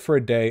 do it for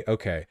a day,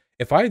 okay.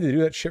 If I had to do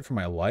that shit for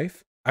my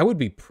life, I would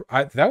be,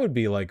 that would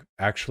be like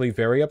actually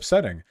very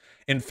upsetting.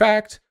 In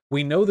fact,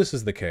 we know this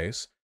is the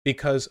case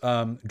because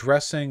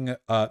dressing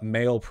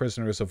male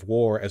prisoners of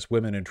war as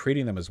women and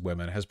treating them as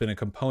women has been a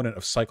component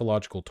of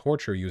psychological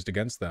torture used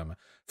against them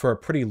for a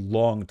pretty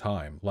long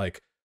time,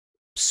 like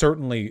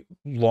certainly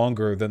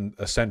longer than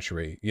a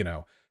century, you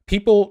know.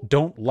 People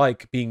don't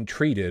like being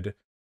treated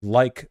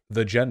like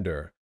the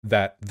gender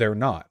that they're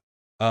not.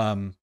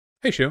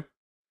 Hey, Shu.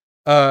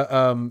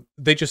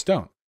 They just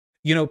don't.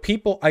 You know,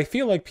 I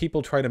feel like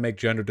people try to make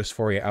gender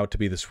dysphoria out to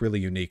be this really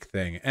unique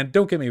thing. And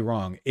don't get me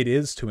wrong, it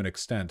is to an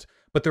extent,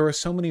 but there are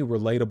so many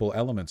relatable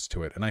elements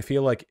to it. And I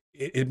feel like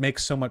it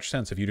makes so much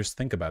sense if you just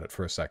think about it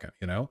for a second,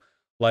 you know?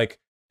 Like,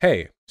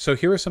 hey, so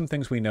here are some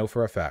things we know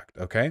for a fact,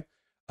 okay?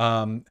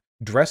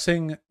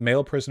 Dressing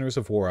male prisoners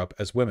of war up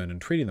as women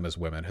and treating them as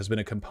women has been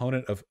a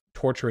component of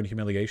torture and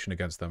humiliation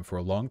against them for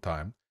a long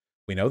time.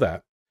 We know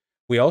that.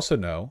 We also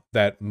know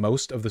that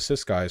most of the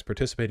cis guys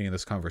participating in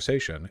this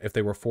conversation, if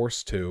they were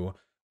forced to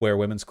wear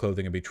women's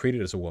clothing and be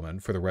treated as a woman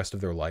for the rest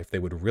of their life, they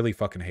would really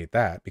fucking hate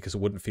that because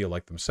it wouldn't feel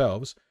like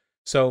themselves.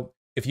 So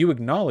if you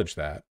acknowledge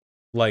that,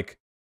 like,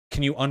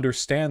 can you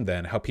understand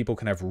then how people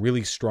can have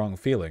really strong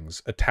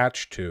feelings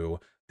attached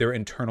to their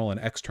internal and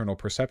external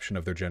perception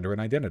of their gender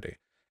and identity?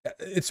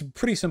 It's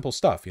pretty simple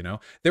stuff, you know?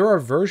 There are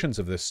versions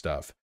of this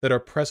stuff that are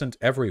present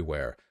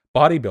everywhere.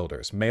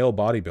 Bodybuilders, male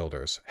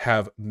bodybuilders,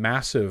 have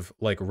massive,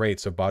 like,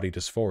 rates of body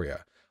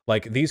dysphoria.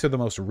 Like, these are the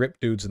most ripped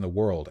dudes in the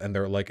world, and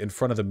they're, like, in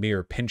front of the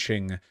mirror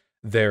pinching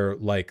their,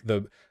 like,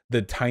 the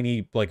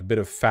tiny, like, bit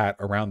of fat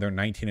around their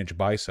 19-inch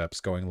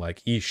biceps going,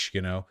 like, eesh,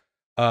 you know?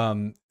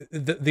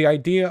 The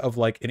idea of,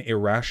 like, an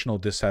irrational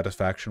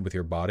dissatisfaction with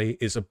your body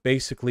is a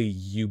basically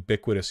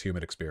ubiquitous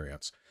human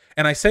experience.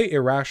 And I say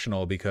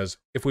irrational because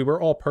if we were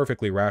all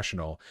perfectly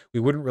rational, we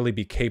wouldn't really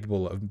be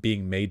capable of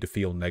being made to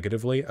feel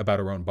negatively about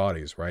our own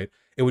bodies, right?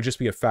 It would just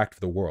be a fact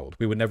of the world.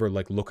 We would never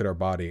like look at our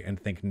body and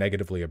think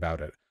negatively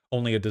about it.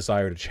 only a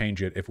desire to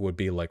change it if it would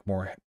be like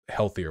more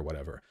healthy or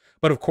whatever.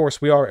 But of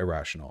course, we are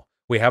irrational.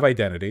 We have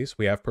identities,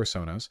 we have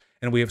personas,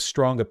 and we have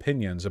strong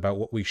opinions about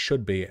what we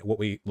should be, what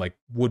we like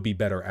would be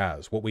better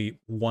as, what we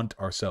want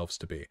ourselves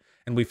to be.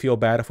 And we feel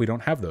bad if we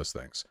don't have those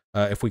things,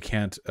 if we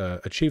can't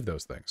achieve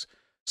those things.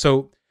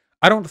 So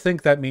I don't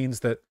think that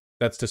means that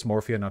that's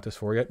dysmorphia, not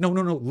dysphoria. No.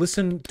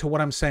 Listen to what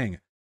I'm saying.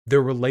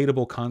 They're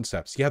relatable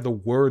concepts. Yeah, the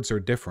words are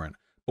different,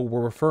 but we're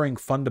referring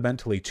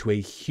fundamentally to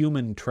a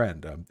human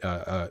trend,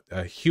 a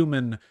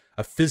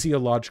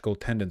physiological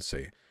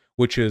tendency,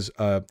 which is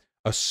a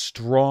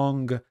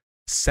strong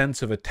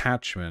sense of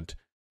attachment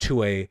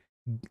to a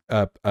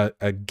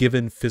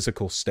given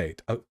physical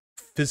state, a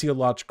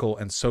physiological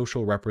and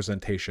social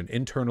representation,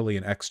 internally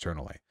and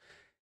externally.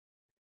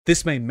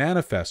 This may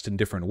manifest in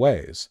different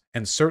ways,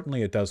 and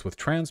certainly it does with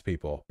trans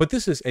people, but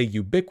this is a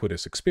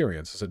ubiquitous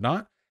experience, is it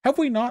not? Have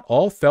we not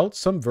all felt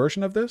some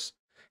version of this?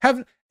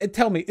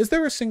 Tell me, is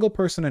there a single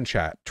person in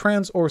chat,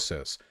 trans or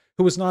cis,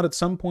 who has not at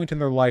some point in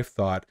their life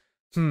thought,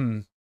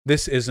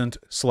 this isn't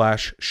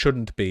 /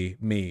 shouldn't be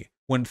me,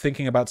 when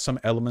thinking about some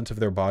element of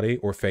their body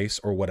or face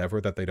or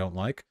whatever that they don't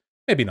like?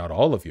 Maybe not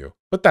all of you,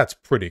 but that's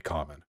pretty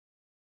common.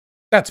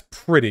 That's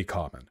pretty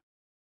common.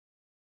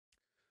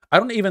 I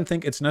don't even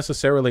think it's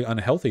necessarily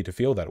unhealthy to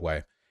feel that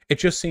way. It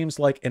just seems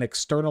like an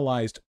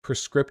externalized,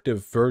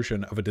 prescriptive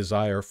version of a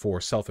desire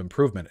for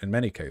self-improvement in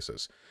many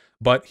cases.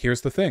 But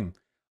here's the thing.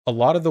 A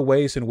lot of the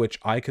ways in which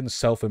I can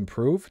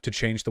self-improve to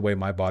change the way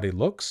my body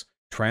looks,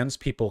 trans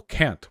people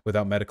can't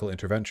without medical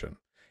intervention.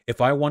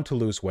 If I want to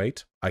lose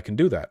weight, I can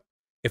do that.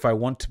 If I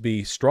want to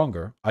be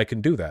stronger, I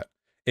can do that.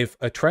 If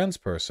a trans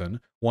person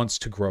wants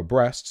to grow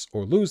breasts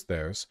or lose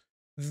theirs,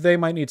 they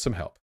might need some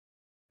help.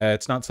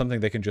 It's not something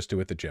they can just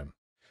do at the gym.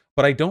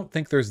 But I don't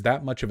think there's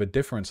that much of a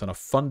difference on a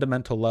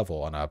fundamental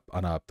level, on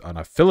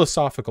a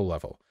philosophical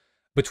level,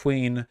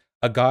 between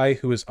a guy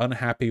who is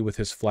unhappy with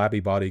his flabby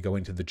body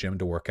going to the gym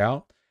to work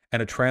out,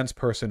 and a trans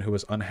person who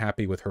is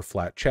unhappy with her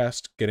flat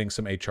chest getting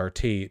some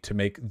HRT to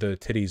make the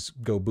titties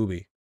go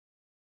booby.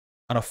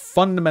 On a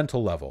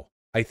fundamental level,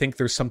 I think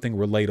there's something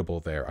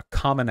relatable there, a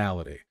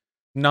commonality,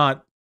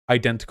 not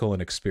identical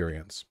in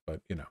experience, but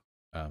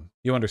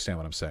you understand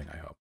what I'm saying, I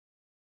hope.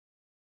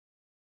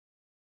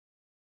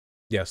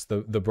 Yes,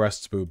 the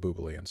breasts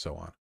boobly and so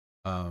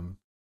on.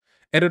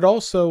 And it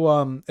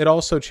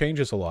also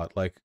changes a lot,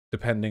 like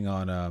depending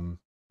on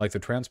like the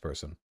trans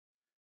person.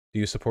 Do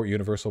you support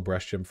universal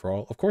breast gym for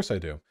all? Of course I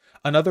do.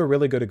 Another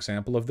really good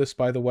example of this,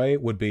 by the way,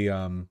 would be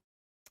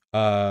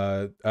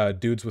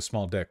dudes with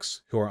small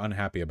dicks who are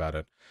unhappy about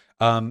it.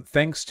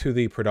 Thanks to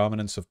the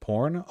predominance of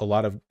porn, a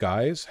lot of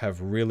guys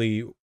have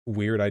really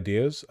weird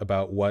ideas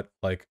about what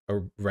like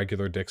a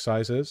regular dick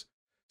size is.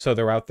 So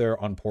they're out there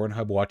on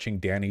Pornhub watching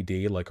Danny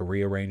D like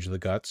rearrange the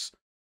guts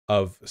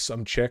of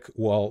some chick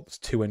while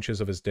 2 inches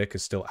of his dick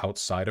is still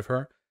outside of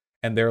her.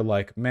 And they're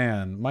like,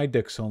 man, my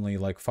dick's only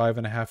like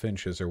 5.5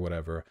 inches or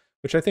whatever,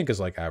 which I think is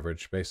like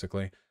average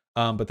basically.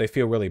 But they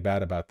feel really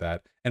bad about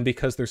that. And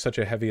because there's such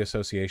a heavy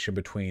association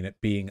between it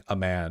being a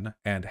man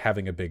and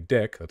having a big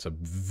dick, that's a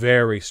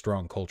very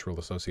strong cultural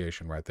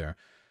association right there.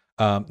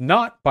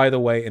 Not, by the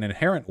way, an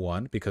inherent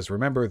one, because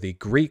remember, the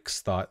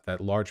Greeks thought that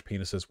large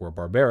penises were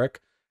barbaric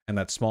and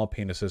that small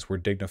penises were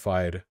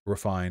dignified,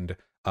 refined,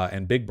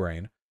 and big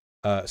brain.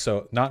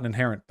 So not an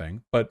inherent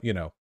thing, but,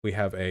 we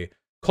have a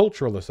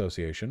cultural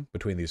association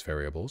between these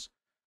variables.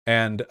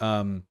 And,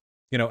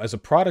 as a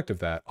product of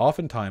that,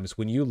 oftentimes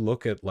when you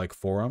look at like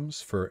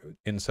forums for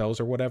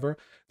incels or whatever,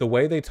 the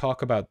way they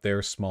talk about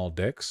their small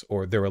dicks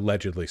or their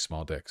allegedly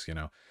small dicks,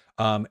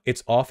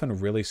 it's often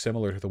really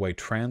similar to the way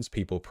trans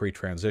people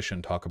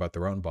pre-transition talk about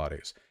their own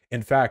bodies.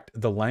 In fact,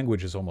 the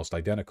language is almost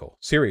identical.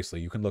 Seriously,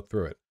 you can look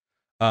through it.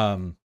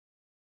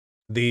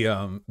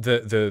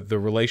 The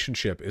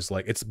relationship is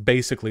like, it's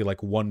basically like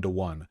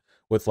 1-to-1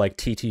 with like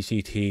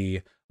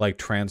TTCT, like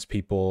trans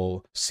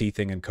people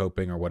seething and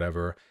coping or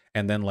whatever.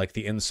 And then like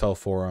the incel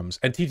forums,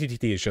 and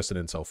TTTT is just an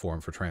incel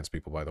forum for trans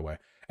people, by the way.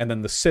 And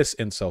then the cis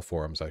incel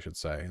forums, I should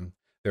say, and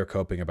they're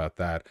coping about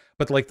that.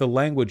 But like the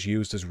language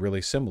used is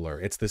really similar.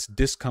 It's this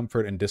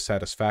discomfort and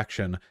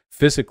dissatisfaction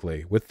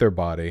physically with their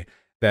body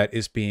that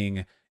is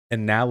being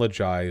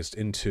analogized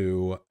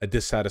into a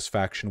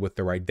dissatisfaction with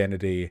their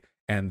identity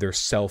and their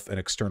self and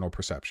external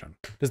perception.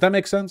 Does that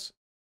make sense?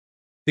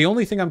 The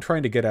only thing I'm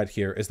trying to get at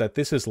here is that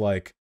this is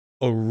like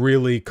a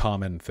really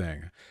common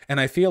thing. And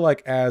I feel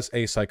like as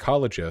a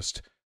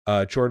psychologist,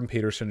 Jordan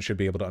Peterson should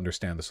be able to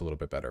understand this a little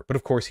bit better. But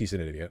of course he's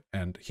an idiot,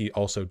 and he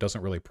also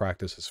doesn't really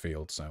practice his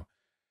field. So,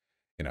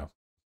 yeah,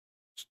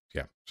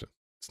 so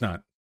it's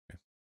not,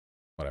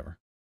 whatever.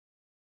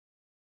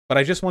 But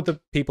I just want the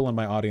people in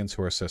my audience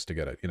who are cis to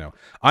get it.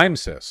 I'm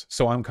cis,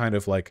 so I'm kind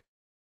of like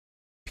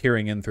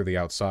peering in through the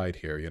outside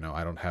here.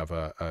 I don't have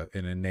an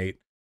innate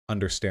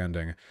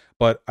understanding,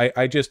 but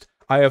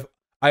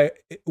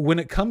when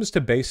it comes to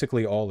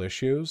basically all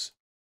issues,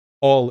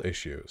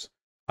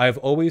 I've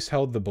always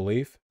held the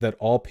belief that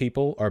all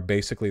people are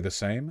basically the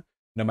same,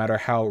 no matter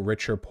how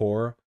rich or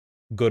poor,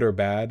 good or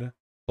bad,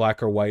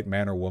 black or white,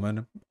 man or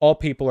woman. All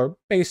people are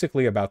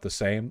basically about the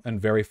same in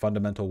very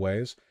fundamental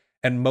ways.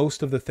 And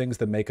most of the things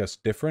that make us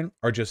different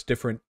are just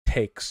different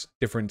takes,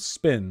 different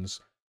spins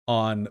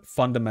on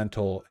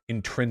fundamental,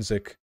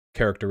 intrinsic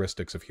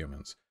characteristics of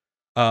humans.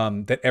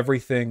 That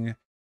everything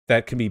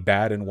that can be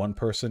bad in one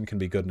person can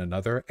be good in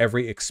another.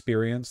 Every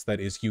experience that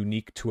is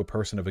unique to a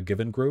person of a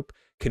given group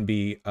can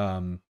be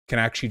can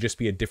actually just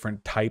be a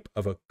different type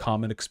of a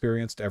common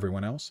experience to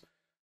everyone else.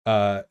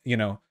 You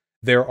know,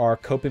 there are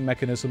coping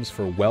mechanisms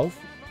for wealth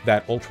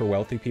that ultra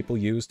wealthy people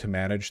use to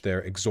manage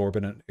their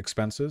exorbitant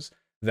expenses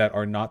that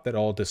are not at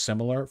all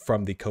dissimilar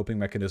from the coping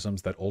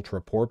mechanisms that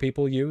ultra poor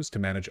people use to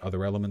manage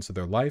other elements of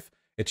their life.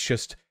 It's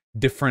just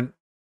different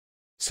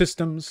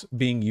systems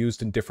being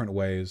used in different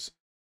ways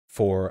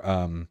for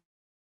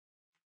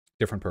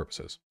different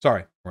purposes.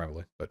 Sorry,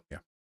 rambling, but yeah.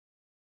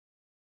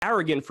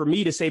 Arrogant for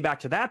me to say back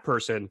to that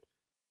person,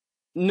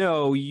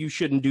 no, you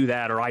shouldn't do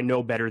that, or I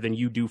know better than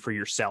you do for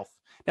yourself.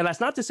 Now,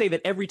 that's not to say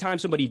that every time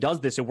somebody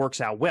does this, it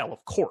works out well,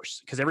 of course,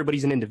 because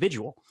everybody's an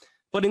individual.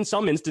 But in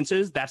some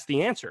instances, that's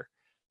the answer.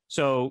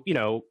 So, you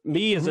know,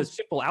 me as a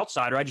simple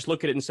outsider, I just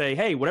look at it and say,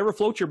 hey, whatever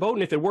floats your boat,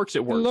 and if it works,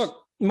 it works.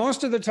 Look,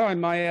 most of the time,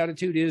 my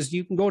attitude is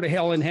you can go to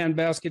hell in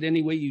handbasket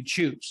any way you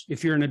choose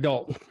if you're an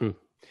adult.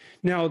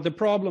 Now, this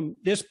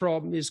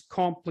problem is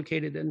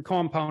complicated and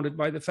compounded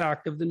by the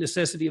fact of the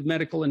necessity of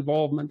medical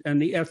involvement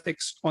and the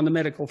ethics on the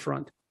medical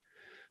front.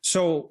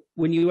 So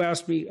when you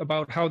asked me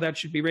about how that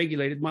should be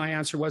regulated, my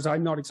answer was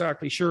I'm not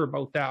exactly sure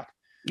about that.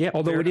 Yeah,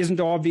 although it isn't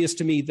obvious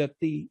to me that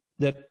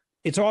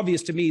it's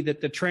obvious to me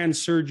that the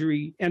trans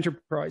surgery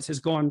enterprise has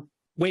gone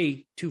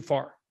way too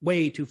far,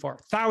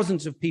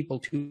 thousands of people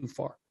too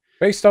far.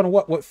 Based on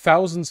what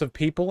thousands of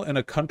people in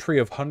a country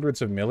of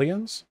hundreds of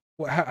millions?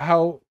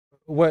 How?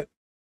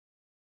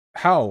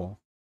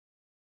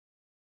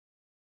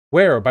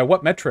 Where? By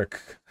what metric?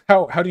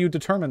 How do you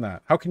determine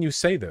that? How can you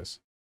say this?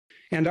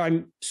 And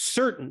I'm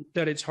certain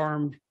that it's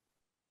harmed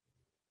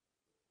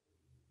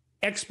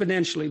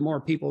exponentially more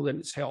people than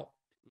it's helped.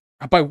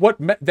 By what?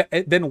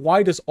 Then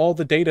why does all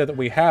the data that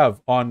we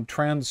have on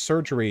trans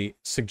surgery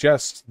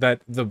suggest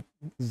that the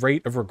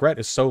rate of regret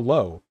is so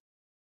low?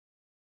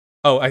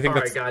 Oh, I think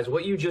all right, guys,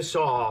 what you just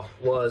saw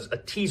was a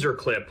teaser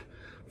clip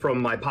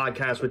from my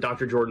podcast with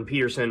Dr. Jordan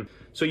Peterson,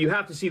 so you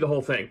have to see the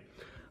whole thing.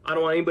 I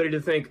don't want anybody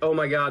to think, oh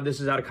my God, this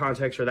is out of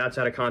context or that's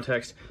out of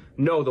context.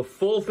 No, the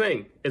full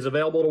thing is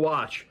available to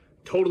watch,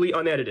 totally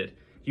unedited.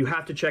 You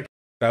have to check.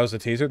 That was a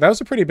teaser? That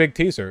was a pretty big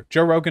teaser.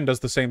 Joe Rogan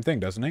does the same thing,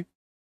 doesn't he?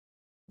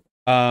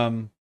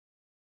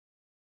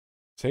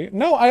 See?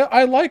 No,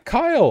 I like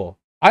Kyle.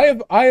 I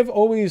have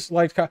always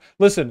liked Kyle.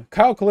 Listen,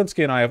 Kyle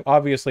Kulinski and I have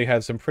obviously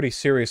had some pretty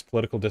serious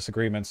political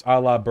disagreements,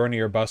 a la Bernie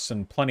or Bust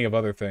and plenty of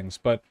other things,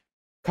 but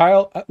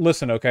Kyle,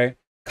 listen, okay?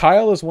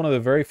 Kyle is one of the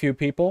very few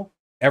people,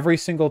 every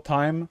single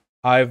time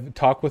I've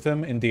talked with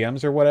him in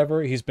DMs or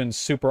whatever, he's been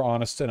super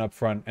honest and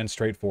upfront and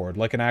straightforward,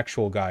 like an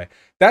actual guy.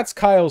 That's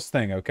Kyle's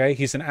thing, okay?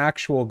 He's an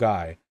actual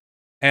guy.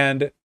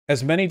 And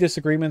as many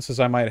disagreements as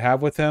I might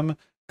have with him,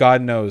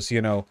 God knows,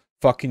 you know,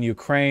 fucking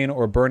Ukraine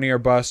or Bernie or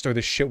Bust or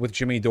the shit with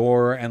Jimmy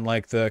Dore and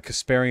like the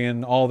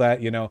Kasparian, all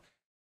that, you know.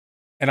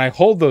 And I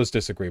hold those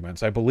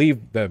disagreements. I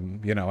believe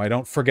them, you know, I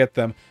don't forget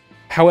them.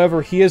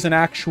 However, he is an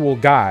actual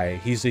guy.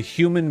 He's a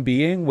human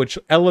being, which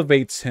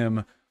elevates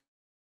him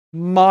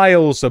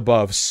miles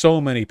above so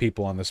many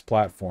people on this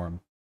platform.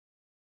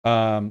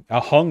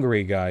 A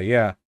hungry guy,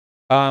 yeah.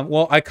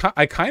 Well, I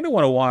kind of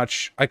want to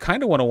watch. I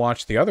kind of want to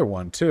watch the other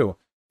one too.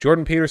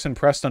 Jordan Peterson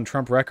pressed on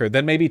Trump record.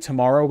 Then maybe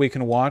tomorrow we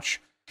can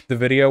watch the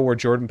video where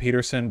Jordan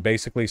Peterson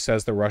basically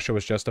says that Russia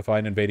was justified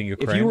in invading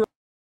Ukraine.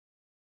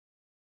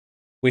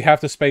 We have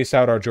to space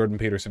out our Jordan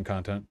Peterson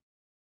content.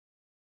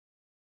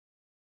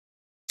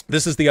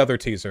 This is the other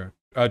teaser.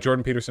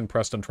 Jordan Peterson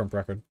pressed on Trump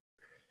record.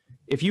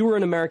 If you were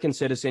an American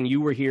citizen,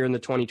 you were here in the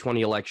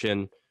 2020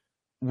 election,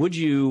 would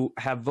you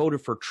have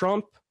voted for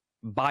Trump,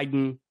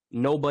 Biden,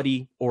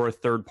 nobody, or a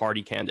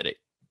third-party candidate?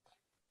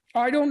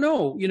 I don't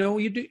know. You know,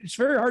 it's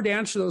very hard to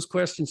answer those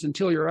questions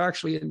until you're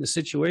actually in the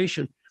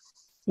situation.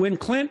 When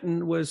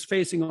Clinton was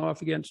facing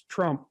off against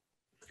Trump,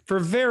 for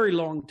a very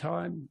long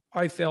time,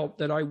 I felt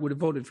that I would have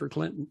voted for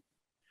Clinton.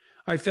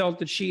 I felt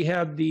that she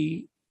had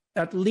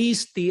at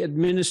least the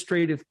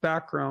administrative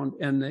background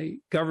and the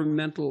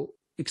governmental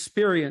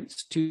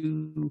experience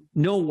to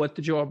know what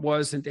the job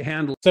was and to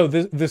handle it. So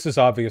this is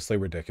obviously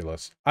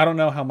ridiculous. I don't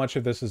know how much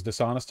of this is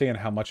dishonesty and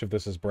how much of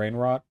this is brain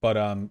rot,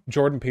 but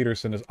Jordan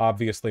Peterson is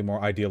obviously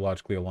more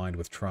ideologically aligned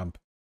with Trump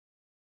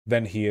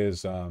than he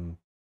is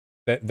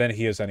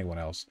anyone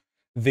else.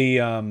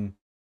 The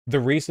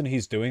reason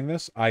he's doing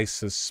this, I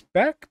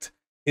suspect,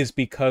 is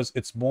because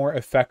it's more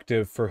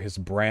effective for his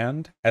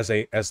brand as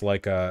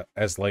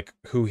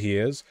who he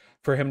is,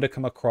 for him to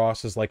come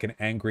across as like an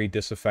angry,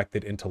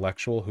 disaffected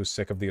intellectual who's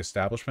sick of the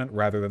establishment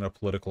rather than a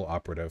political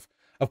operative.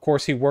 Of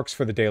course, he works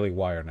for the Daily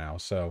Wire now,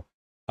 so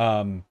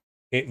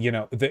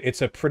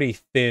it's a pretty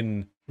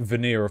thin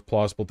veneer of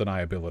plausible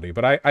deniability.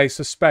 But I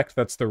suspect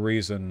that's the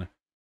reason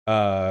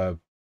for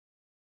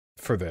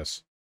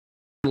this.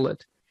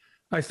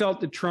 I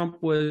felt that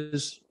Trump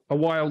was a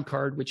wild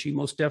card, which he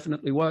most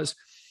definitely was.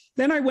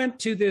 Then I went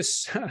to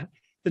this,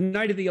 the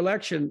night of the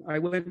election, I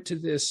went to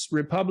this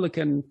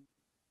Republican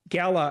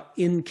gala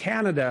in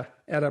Canada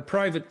at a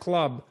private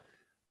club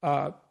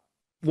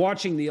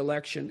watching the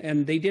election,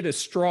 and they did a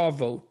straw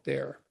vote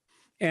there.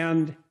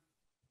 And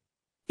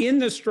in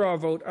the straw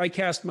vote, I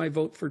cast my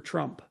vote for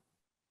Trump.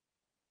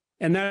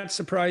 And that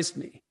surprised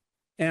me.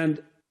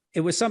 And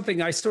it was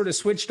something I sort of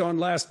switched on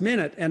last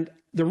minute. And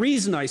the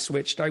reason I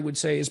switched, I would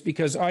say, is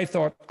because I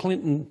thought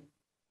Clinton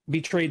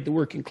betrayed the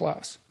working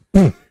class.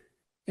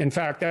 In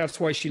fact, that's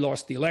why she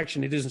lost the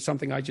election. It isn't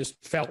something I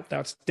just felt.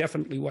 That's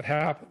definitely what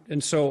happened.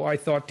 And so I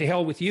thought, to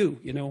hell with you.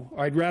 You know,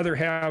 I'd rather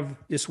have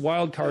this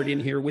wild card in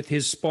here with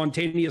his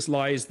spontaneous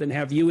lies than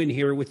have you in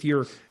here with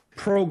your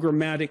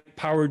programmatic,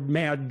 powered,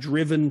 mad,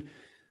 driven,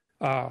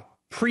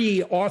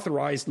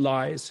 pre-authorized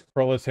lies.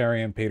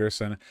 Proletarian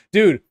Peterson.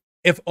 Dude,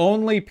 if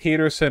only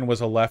Peterson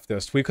was a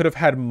leftist, we could have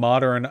had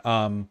modern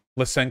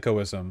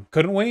Lysenkoism,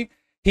 couldn't we?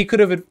 He could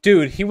have,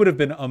 dude, he would have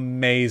been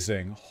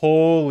amazing.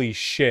 Holy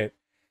shit.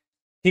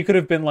 He could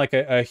have been like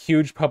a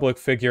huge public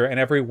figure, and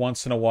every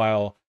once in a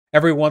while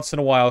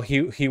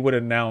he would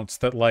announce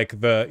that,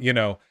 like, the, you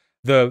know,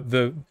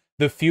 the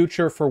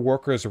future for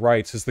workers'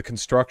 rights is the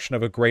construction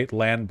of a great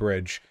land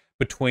bridge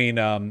between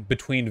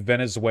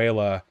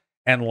Venezuela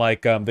and,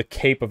 like, the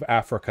Cape of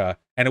Africa,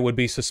 and it would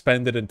be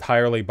suspended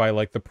entirely by,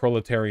 like, the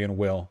proletarian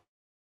will.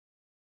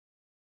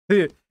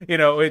 You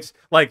know, it's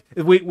like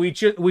we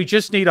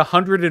just need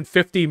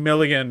 150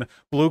 million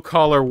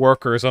blue-collar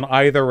workers on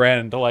either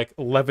end, like,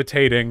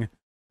 levitating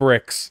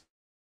bricks.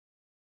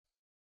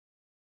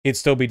 He'd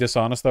still be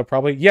dishonest, though,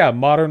 probably. Yeah,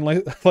 modern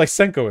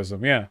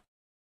Lysenkoism, yeah.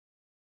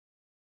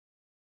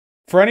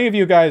 For any of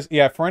you guys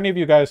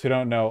who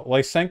don't know,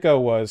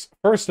 Lysenko was,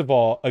 first of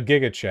all, a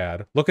Giga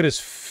Chad. Look at his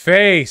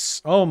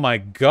face. Oh my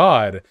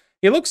god.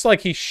 He looks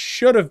like he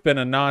should have been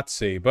a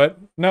Nazi, but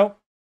no.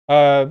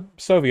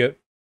 Soviet.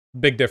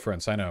 Big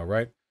difference, I know,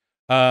 right?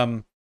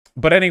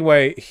 But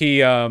anyway,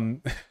 he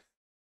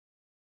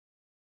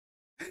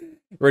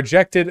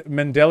rejected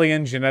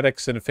Mendelian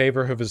genetics in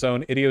favor of his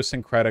own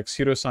idiosyncratic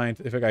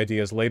pseudoscientific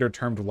ideas, later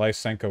termed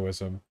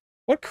Lysenkoism.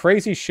 What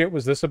crazy shit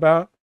was this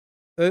about?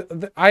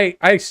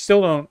 I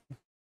still don't...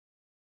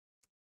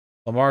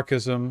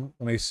 Lamarckism,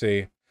 let me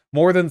see.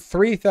 More than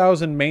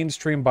 3,000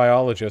 mainstream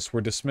biologists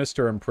were dismissed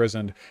or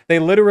imprisoned. They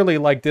literally,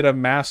 like, did a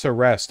mass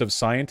arrest of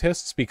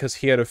scientists because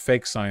he had a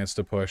fake science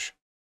to push.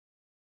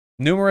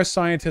 Numerous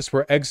scientists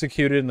were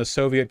executed in the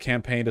Soviet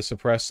campaign to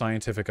suppress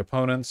scientific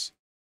opponents.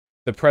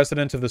 The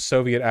president of the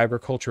Soviet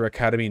Agriculture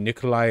Academy,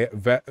 Nikolai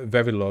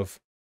Vavilov,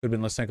 who had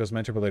been Lysenko's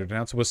mentor but later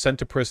denounced, was sent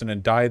to prison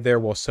and died there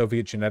while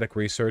Soviet genetic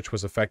research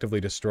was effectively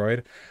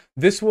destroyed.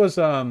 This was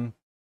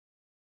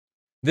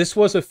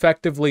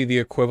effectively the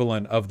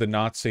equivalent of the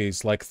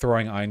Nazis, like,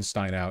 throwing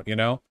Einstein out, you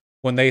know?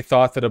 When they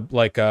thought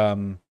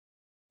that,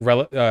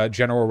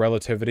 general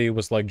relativity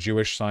was, like,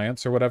 Jewish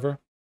science or whatever.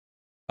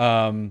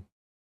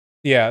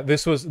 Yeah,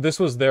 this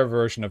was their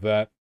version of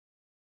that.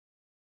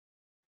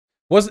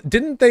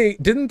 Didn't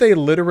they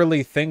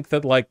literally think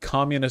that, like,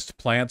 communist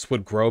plants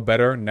would grow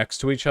better next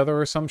to each other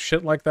or some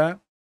shit like that?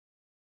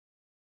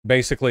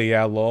 Basically,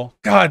 yeah, lol.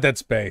 God,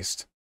 that's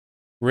based.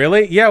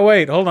 Really? Yeah,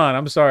 wait, hold on,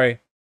 I'm sorry.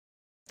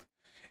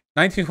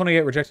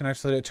 1928, rejected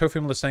naturally,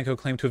 Trofim Lysenko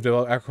claimed to have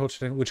developed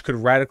agriculture which could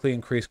radically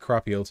increase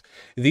crop yields.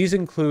 These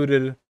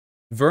included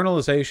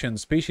vernalization,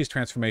 species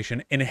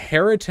transformation,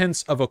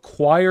 inheritance of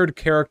acquired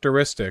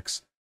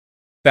characteristics.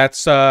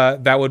 That's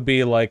that would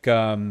be like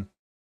that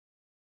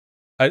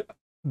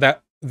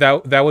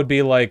would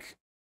be like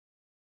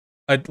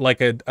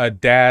a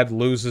dad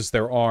loses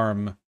their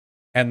arm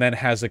and then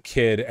has a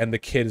kid, and the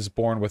kid is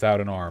born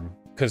without an arm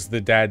because the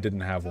dad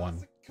didn't have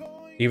one,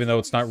 even though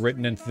it's not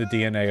written into the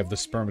DNA of the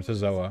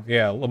spermatozoa.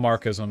 Yeah,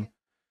 Lamarckism.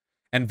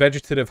 And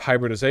vegetative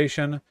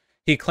hybridization.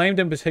 He claimed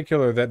in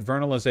particular that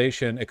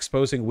vernalization,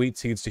 exposing wheat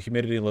seeds to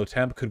humidity and low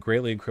temp, could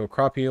greatly increase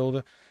crop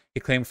yield. He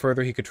claimed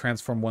further he could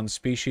transform one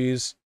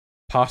species,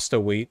 pasta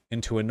wheat,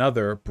 into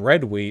another,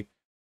 bread wheat,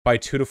 by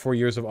 2 to 4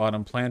 years of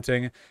autumn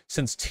planting.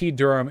 Since T.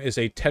 durum is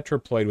a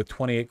tetraploid with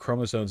 28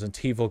 chromosomes and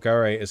T.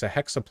 vulgare is a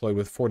hexaploid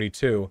with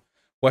 42,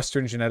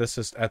 Western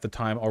geneticists at the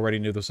time already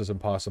knew this was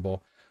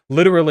impossible.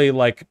 Literally,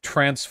 like,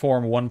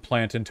 transform one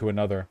plant into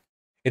another.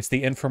 It's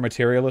the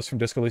Informaterialists from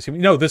Disco Elysium.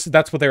 No,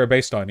 that's what they were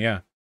based on,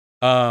 yeah.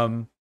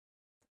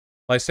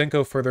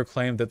 Lysenko further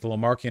claimed that the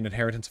Lamarckian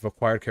inheritance of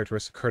acquired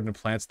characteristics occurred in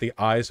plants, the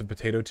eyes of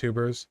potato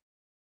tubers.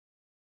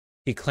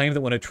 He claimed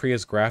that when a tree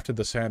is grafted,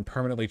 the sand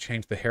permanently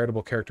changed the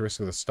heritable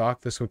characteristics of the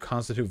stalk. This would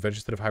constitute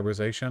vegetative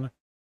hybridization.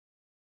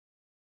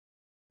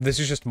 This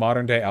is just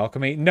modern-day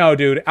alchemy? No,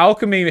 dude.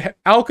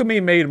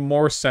 Alchemy made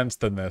more sense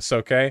than this,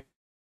 okay?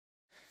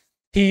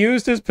 He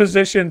used his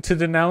position to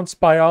denounce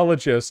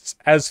biologists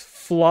as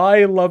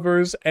fly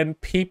lovers and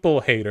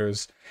people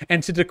haters,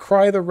 and to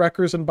decry the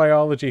wreckers in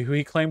biology who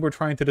he claimed were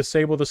trying to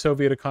disable the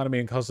Soviet economy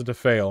and cause it to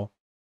fail.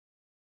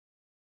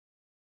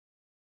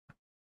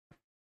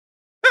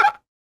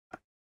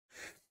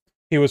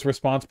 He was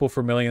responsible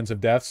for millions of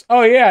deaths.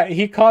 Oh yeah,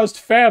 he caused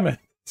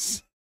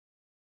famines.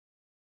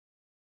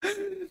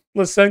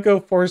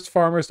 Lysenko forced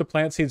farmers to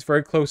plant seeds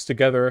very close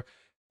together,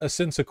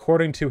 since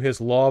according to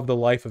his law of the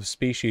life of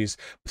species,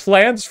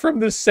 plants from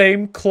the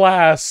same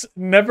class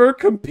never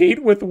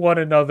compete with one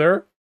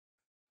another.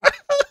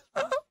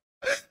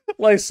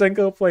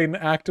 Lysenko played an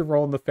active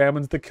role in the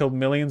famines that killed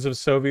millions of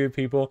Soviet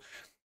people.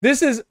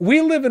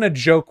 We live in a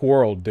joke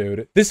world,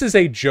 dude. This is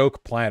a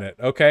joke planet,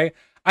 okay?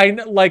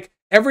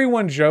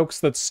 Everyone jokes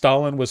that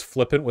Stalin was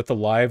flippant with the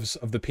lives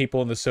of the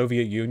people in the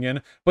Soviet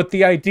Union, but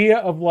the idea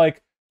of,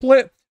 like,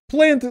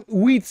 plant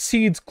wheat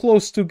seeds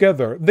close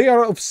together. They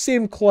are of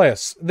same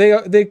class.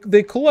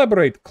 They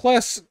collaborate.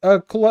 Class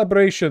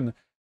collaboration.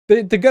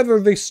 Together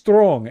they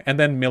strong, and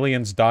then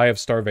millions die of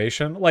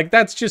starvation. Like,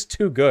 that's just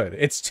too good.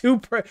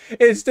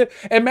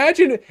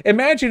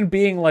 Imagine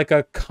being like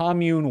a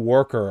commune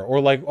worker,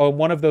 or like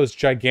one of those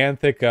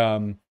gigantic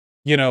like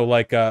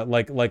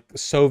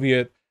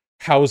Soviet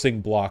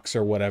housing blocks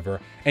or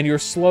whatever, and you're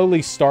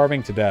slowly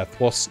starving to death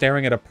while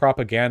staring at a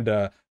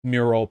propaganda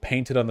mural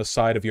painted on the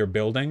side of your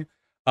building,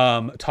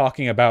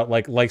 talking about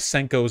like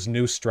Lysenko's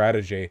new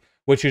strategy,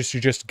 which is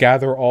to just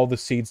gather all the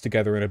seeds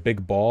together in a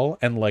big ball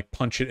and like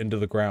punch it into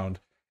the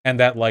ground, and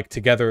that like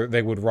together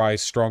they would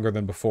rise stronger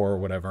than before or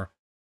whatever.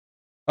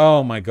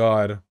 Oh my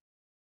god.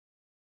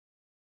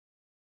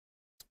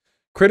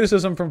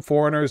 Criticism from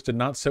foreigners did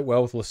not sit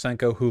well with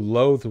Lysenko, who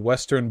loathed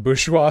Western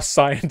bourgeois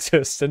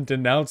scientists and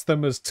denounced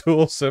them as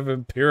tools of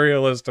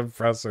imperialist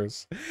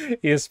oppressors.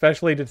 He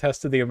especially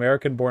detested the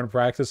American-born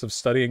practice of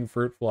studying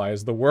fruit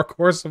flies, the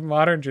workhorse of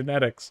modern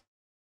genetics.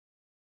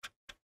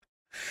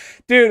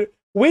 Dude,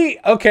 we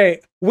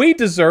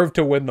deserve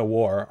to win the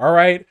war, all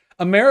right?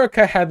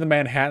 America had the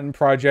Manhattan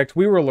Project.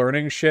 We were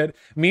learning shit.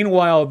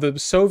 Meanwhile, the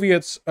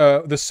Soviets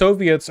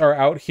are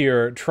out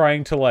here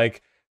trying to,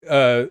 like,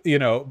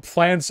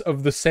 plants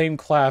of the same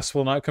class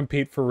will not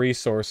compete for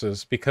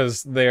resources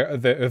because they're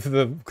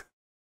the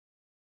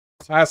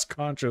class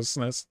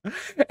consciousness,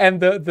 and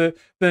the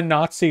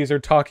Nazis are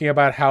talking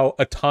about how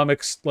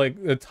atomic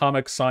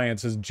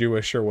science is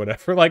Jewish or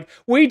whatever. Like,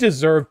 we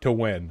deserve to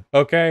win,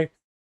 okay?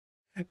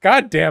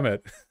 God damn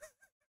it.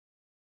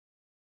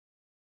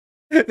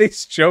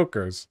 These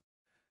jokers.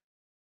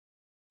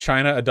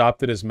 China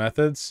adopted his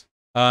methods.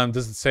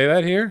 Does it say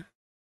that here?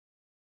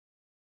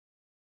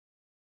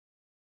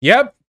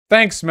 Yep,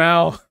 thanks,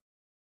 Mao.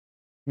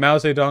 Mao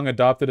Zedong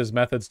adopted his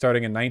method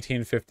starting in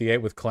 1958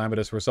 with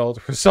calamitous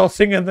results,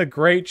 resulting in the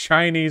Great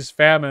Chinese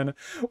Famine,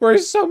 where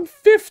some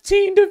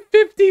 15 to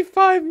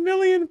 55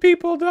 million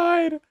people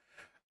died.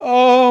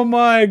 Oh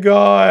my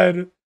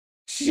god.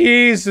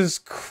 Jesus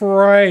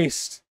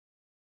Christ.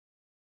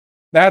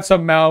 That's a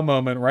Mao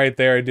moment right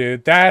there,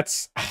 dude.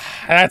 That's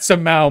a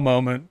Mao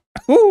moment.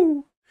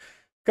 Woo!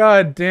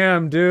 God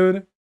damn,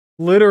 dude.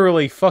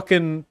 Literally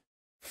fucking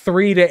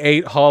 3 to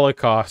 8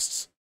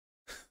 holocausts.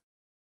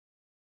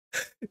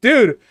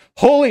 Dude,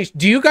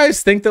 do you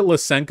guys think that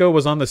Lysenko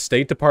was on the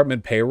State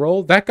Department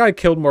payroll? That guy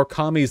killed more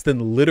commies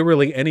than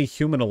literally any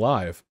human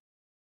alive.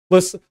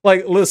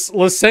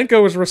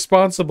 Lysenko was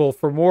responsible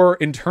for more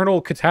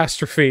internal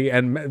catastrophe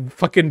and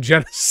fucking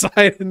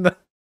genocide in the...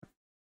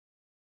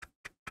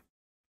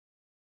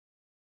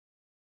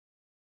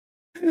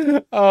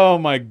 Oh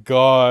my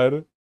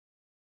god.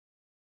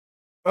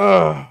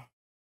 Ugh.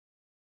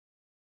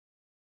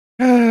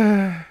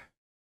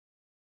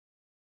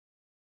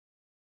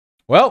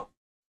 Well,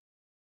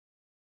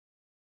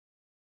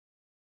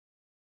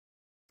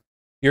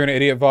 you're an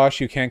idiot, Vosh.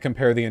 You can't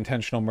compare the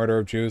intentional murder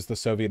of Jews, the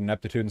Soviet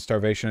ineptitude and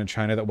starvation in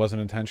China that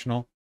wasn't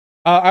intentional.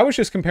 I was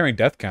just comparing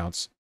death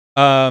counts.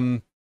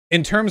 In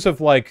terms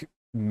of, like,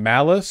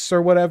 malice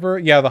or whatever,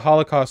 yeah, the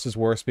Holocaust is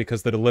worse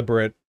because the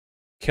deliberate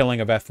killing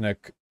of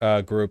ethnic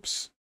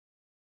groups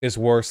is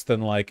worse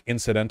than, like,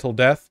 incidental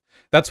death.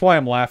 That's why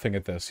I'm laughing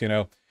at this, you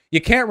know? You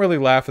can't really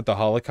laugh at the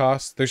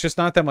Holocaust. There's just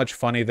not that much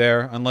funny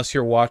there, unless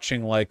you're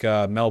watching, like,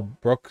 Mel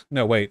Brooks.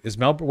 No, wait,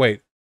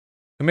 wait.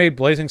 Who made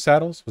Blazing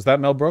Saddles? Was that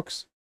Mel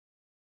Brooks?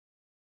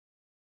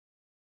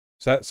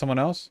 Is that someone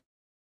else?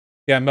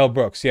 Yeah, Mel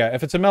Brooks. Yeah,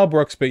 if it's a Mel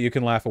Brooks bit, you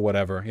can laugh at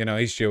whatever. You know,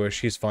 he's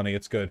Jewish, he's funny,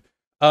 it's good.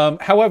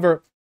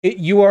 However,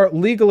 you are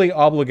legally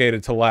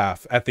obligated to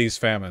laugh at these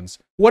famines.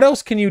 What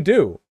else can you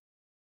do?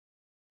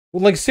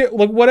 Like,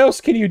 what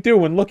else can you do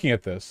when looking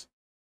at this?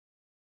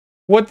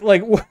 What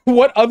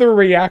other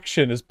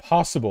reaction is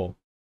possible?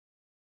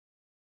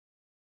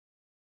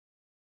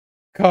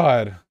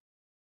 God.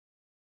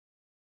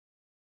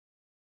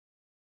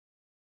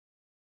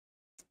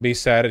 Be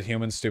sad at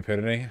human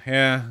stupidity.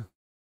 Yeah.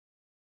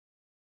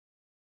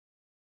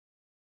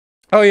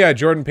 Oh yeah,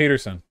 Jordan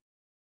Peterson.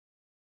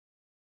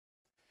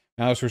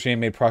 Mao's regime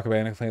made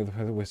propaganda claim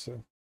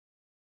the...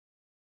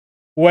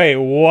 Wait,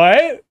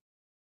 what?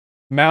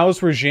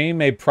 Mao's regime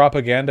made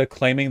propaganda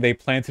claiming they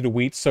planted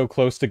wheat so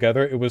close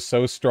together it was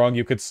so strong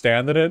you could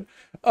stand in it?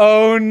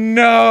 Oh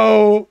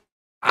no!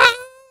 Ah,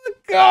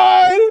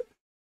 God!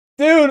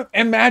 Dude,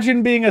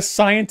 imagine being a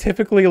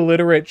scientifically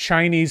illiterate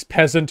Chinese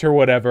peasant or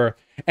whatever,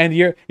 and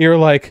you're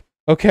like,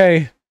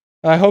 okay,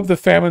 I hope the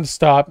famines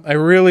stop. I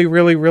really,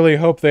 really, really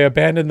hope they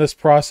abandon this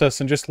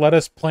process and just let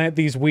us plant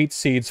these wheat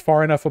seeds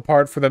far enough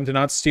apart for them to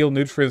not steal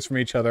nutrients from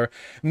each other.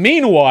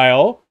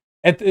 Meanwhile,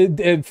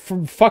 at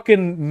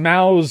fucking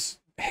Mao's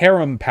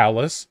harem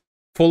palace,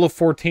 full of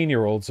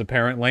 14-year-olds,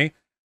 apparently.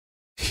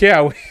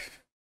 Yeah,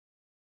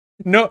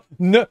 no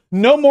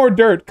more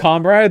dirt,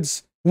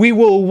 comrades. We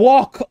will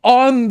walk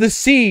on the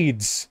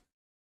seeds.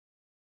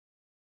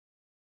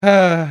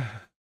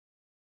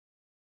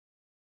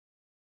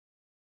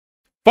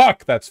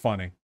 Fuck, that's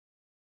funny.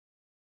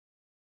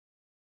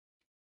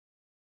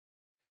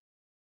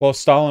 Well,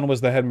 Stalin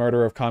was the head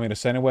murderer of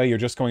communists anyway. You're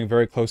just going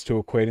very close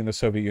to equating the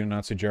Soviet Union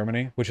Nazi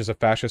Germany, which is a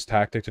fascist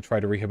tactic to try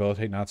to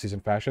rehabilitate Nazis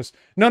and fascists.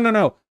 No.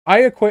 No,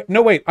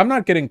 wait. I'm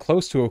not getting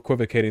close to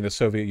equivocating the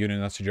Soviet Union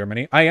Nazi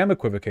Germany. I am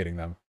equivocating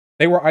them.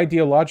 They were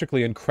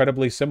ideologically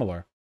incredibly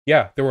similar.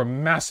 Yeah, there were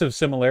massive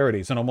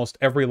similarities on almost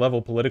every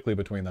level politically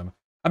between them.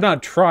 I'm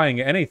not trying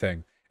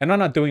anything. And I'm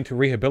not doing to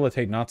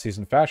rehabilitate Nazis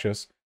and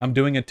fascists. I'm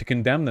doing it to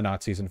condemn the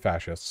Nazis and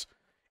fascists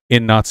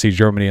in Nazi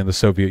Germany and the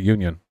Soviet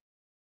Union.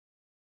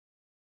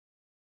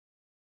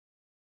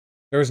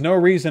 There is no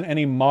reason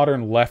any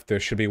modern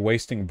leftist should be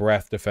wasting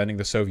breath defending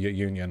the Soviet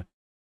Union.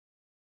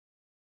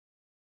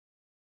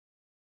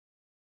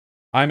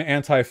 I'm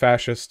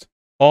anti-fascist.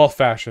 All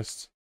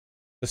fascists.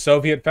 The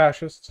Soviet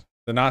fascists,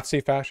 the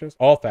Nazi fascists,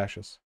 all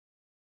fascists.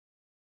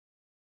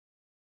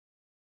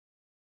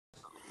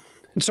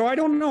 And so I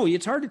don't know.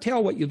 It's hard to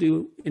tell what you'll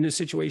do in a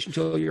situation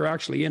until you're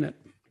actually in it.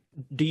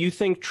 Do you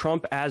think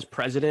Trump as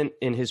president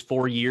in his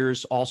 4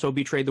 years also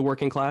betrayed the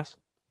working class?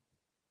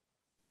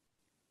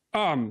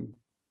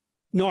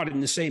 Not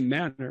in the same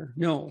manner,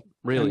 no.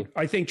 Really? And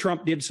I think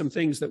Trump did some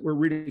things that were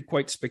really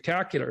quite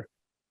spectacular.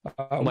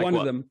 One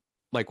of them.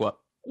 Like what?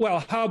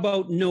 Well, how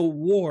about no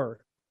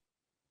war?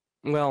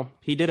 Well,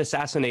 he did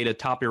assassinate a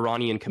top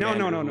Iranian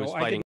commander. No.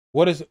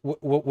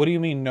 What do you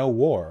mean no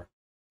war?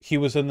 He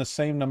was in the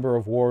same number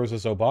of wars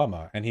as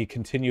Obama, and he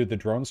continued the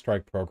drone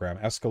strike program,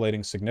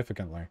 escalating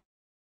significantly.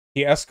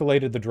 He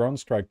escalated the drone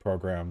strike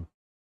program,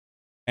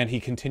 and he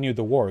continued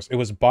the wars. It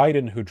was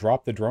Biden who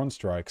dropped the drone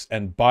strikes,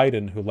 and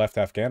Biden who left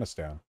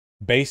Afghanistan.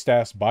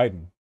 Based-ass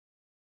Biden.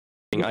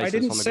 I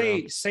didn't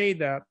say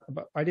that.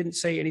 I didn't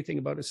say anything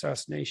about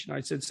assassination.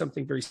 I said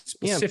something very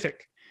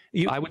specific.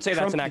 I would say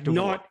that's an act of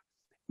war.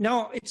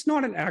 No, it's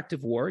not an act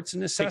of war. It's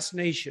an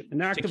assassination.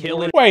 An act of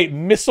war.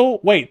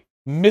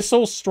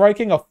 Missile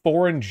striking a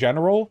foreign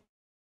general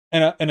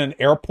in an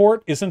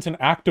airport isn't an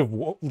act of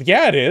war?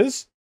 Yeah, it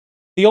is.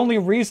 The only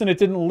reason it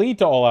didn't lead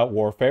to all-out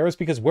warfare is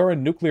because we're a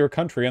nuclear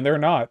country and they're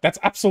not. That's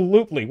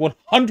absolutely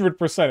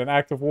 100% an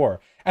act of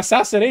war.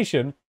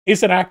 Assassination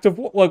is an act of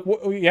war.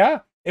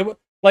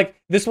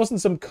 This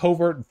wasn't some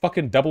covert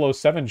fucking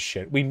 007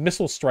 shit. We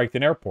missile striked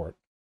an airport.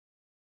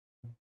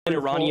 An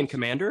Iranian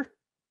commander?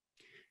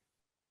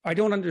 I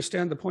don't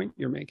understand the point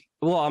you're making.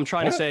 Well, I'm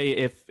trying to say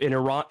if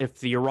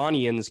the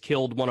Iranians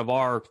killed one of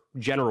our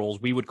generals,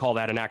 we would call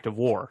that an act of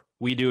war.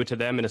 We do it to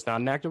them and it's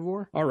not an act of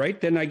war? All right,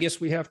 then I guess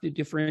we have to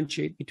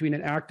differentiate between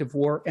an act of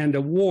war and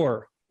a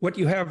war. What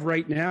you have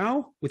right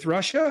now with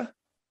Russia,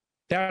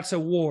 that's a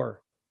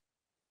war.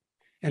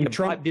 And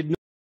Trump did not.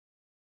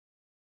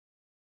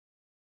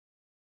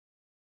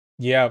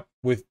 Yeah,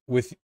 with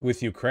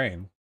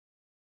Ukraine.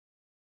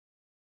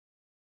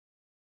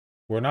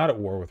 We're not at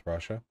war with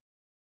Russia.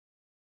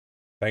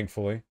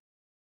 Thankfully.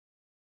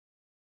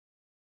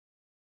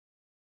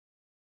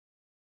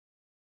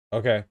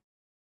 Okay.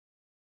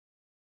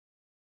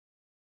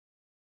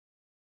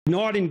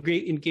 Not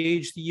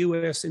engage the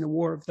U.S. in a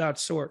war of that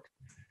sort.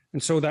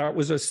 And so that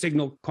was a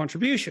signal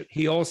contribution.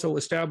 He also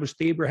established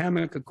the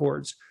Abrahamic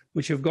Accords,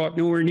 which have got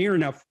nowhere near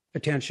enough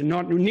attention,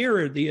 not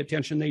nearer the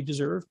attention they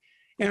deserve.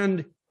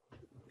 And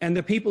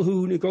the people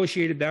who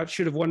negotiated that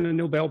should have won a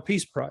Nobel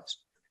Peace Prize,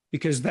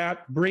 because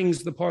that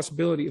brings the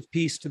possibility of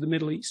peace to the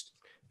Middle East.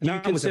 And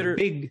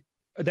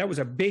that was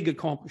a big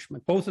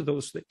accomplishment, both of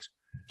those things.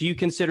 Do you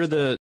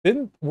consider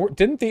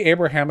didn't the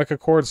Abrahamic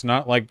Accords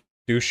not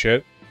do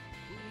shit?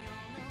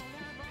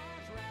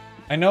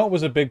 I know it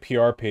was a big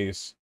PR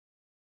piece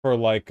for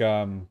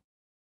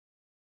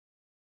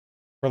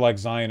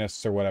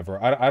Zionists or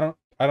whatever. I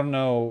don't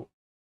know.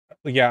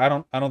 Yeah, I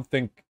don't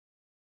think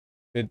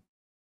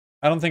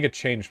it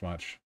changed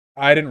much.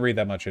 I didn't read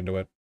that much into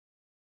it.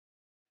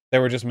 They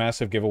were just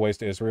massive giveaways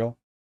to Israel.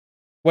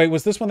 Wait,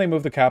 was this when they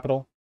moved the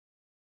capital?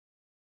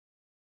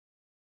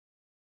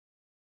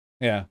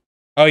 Yeah.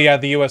 Oh yeah,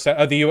 the U.S.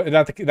 Not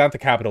the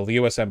capital, the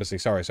U.S. Embassy.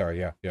 Sorry.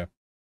 Yeah.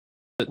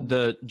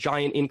 The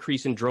giant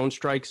increase in drone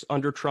strikes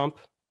under Trump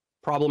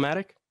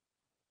problematic?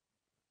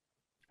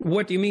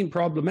 What do you mean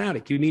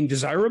problematic? You mean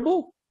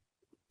desirable?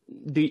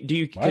 Do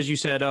you, because you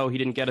said, he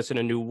didn't get us in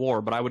a new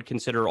war, but I would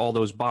consider all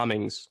those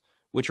bombings,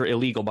 which are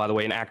illegal, by the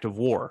way, an act of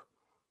war.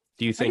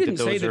 Do you think I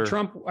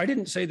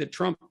didn't say that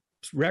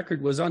Trump's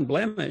record was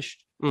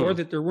unblemished or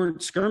that there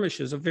weren't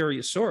skirmishes of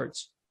various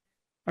sorts.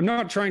 I'm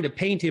not trying to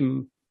paint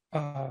him.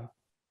 I'm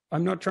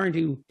not trying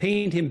to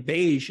paint him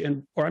beige,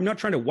 or I'm not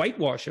trying to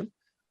whitewash him.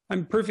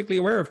 I'm perfectly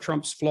aware of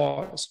Trump's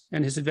flaws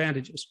and his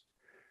advantages,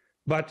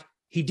 but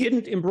he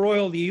didn't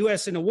embroil the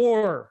U.S. in a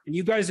war, and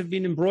you guys have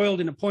been embroiled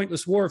in a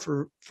pointless war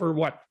for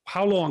what?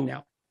 How long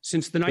now?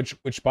 Since the night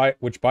which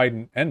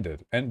Biden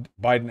ended, and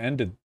Biden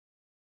ended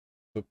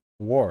the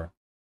war.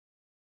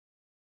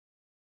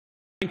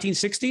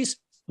 1960s,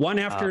 one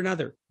after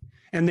another,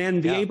 and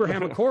then the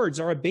Abraham Accords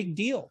are a big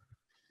deal.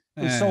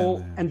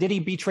 And did he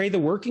betray the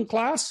working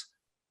class?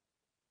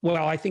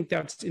 Well, I think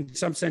that's in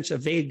some sense a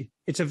vague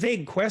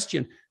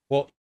question.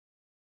 Well,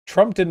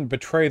 Trump didn't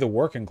betray the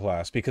working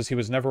class because he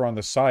was never on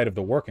the side of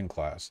the working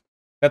class.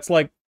 That's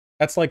like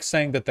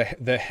saying that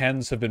the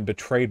hens have been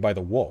betrayed by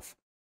the wolf.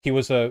 He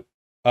was a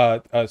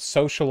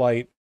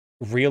socialite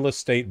real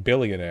estate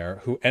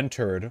billionaire who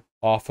entered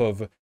off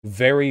of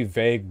very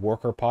vague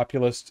worker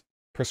populist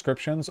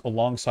prescriptions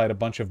alongside a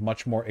bunch of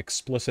much more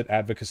explicit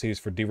advocacies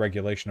for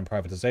deregulation and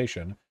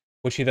privatization,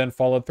 which he then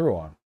followed through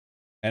on.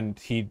 And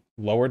he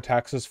lowered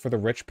taxes for the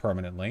rich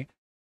permanently,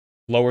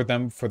 lowered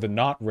them for the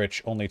not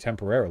rich only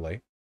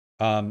temporarily,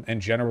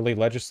 and generally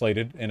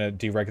legislated in a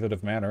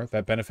deregulative manner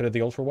that benefited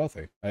the ultra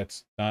wealthy.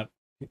 It's not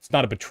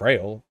a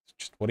betrayal. It's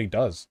just what he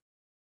does.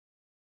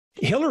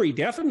 Hillary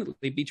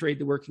definitely betrayed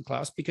the working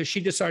class because she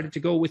decided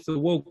to go with the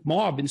woke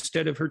mob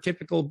instead of the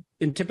typical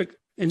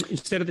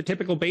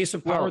base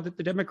of power that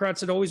the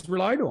Democrats had always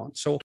relied on.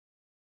 So,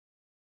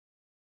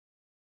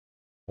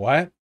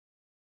 what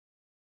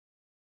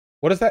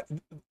does that?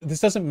 This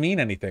doesn't mean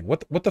anything.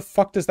 What the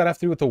fuck does that have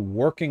to do with the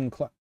working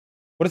class?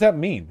 What does that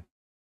mean?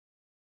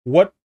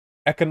 What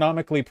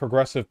economically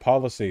progressive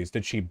policies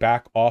did she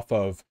back off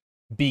of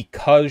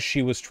because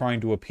she was trying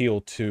to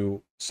appeal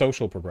to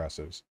social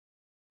progressives?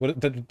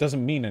 That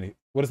doesn't mean any.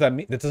 What does that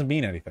mean? That doesn't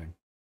mean anything.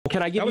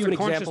 Can I give you an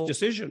example?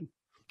 Decision.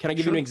 Can I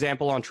give you an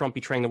example on Trump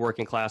betraying the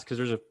working class? Because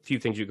there's a few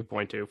things you could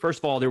point to. First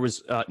of all, there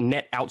was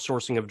net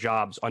outsourcing of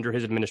jobs under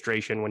his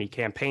administration when he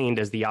campaigned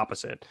as the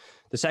opposite.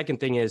 The second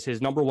thing is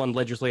his number one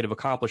legislative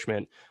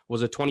accomplishment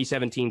was a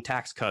 2017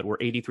 tax cut where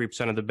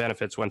 83% of the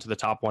benefits went to the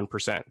top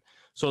 1%.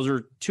 So those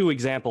are two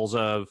examples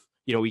of,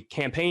 he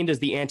campaigned as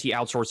the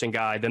anti-outsourcing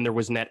guy. Then there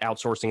was net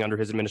outsourcing under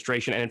his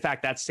administration. And in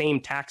fact, that same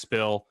tax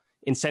bill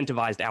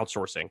incentivized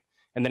outsourcing.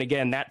 And then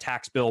again, that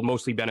tax bill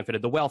mostly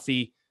benefited the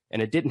wealthy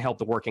and it didn't help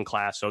the working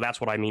class. So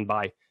that's what I mean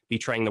by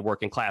betraying the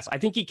working class. I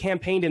think he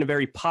campaigned in a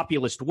very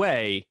populist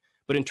way,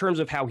 but in terms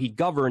of how he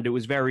governed, it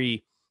was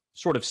very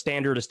sort of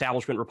standard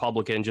establishment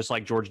Republican, just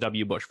like George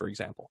W. Bush, for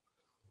example.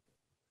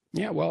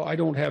 Yeah, well, I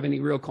don't have any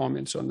real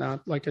comments on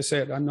that. Like I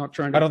said, I'm not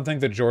trying to... I don't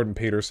think that Jordan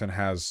Peterson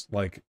hasn't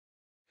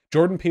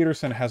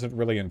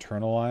really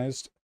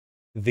internalized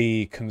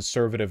the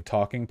conservative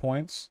talking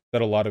points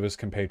that a lot of his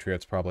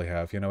compatriots probably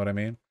have. You know what I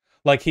mean?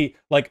 I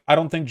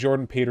don't think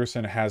Jordan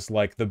Peterson has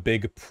the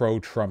big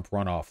pro-Trump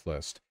runoff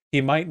list. He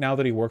might now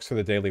that he works for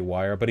the Daily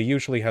Wire, but he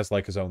usually has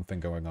his own thing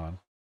going on.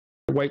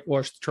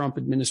 Whitewash the Trump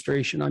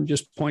administration. I'm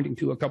just pointing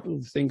to a couple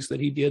of things that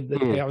he did that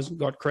he hasn't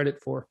got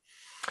credit for.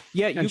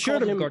 Yeah, you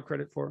should have got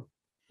credit for.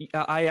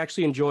 I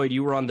actually enjoyed,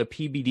 you were on the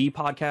PBD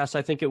podcast,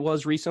 I think it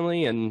was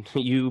recently, and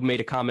you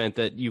made a comment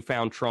that you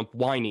found Trump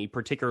whiny,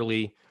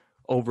 particularly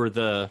over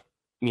the,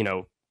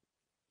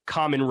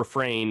 common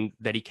refrain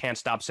that he can't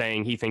stop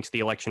saying he thinks the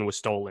election was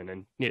stolen.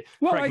 And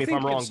correct me if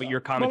I'm wrong, but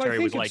your commentary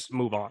was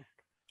move on.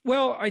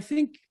 Well, I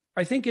think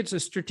it's a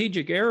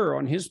strategic error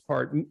on his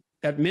part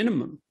at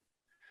minimum.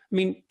 I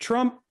mean,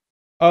 Trump.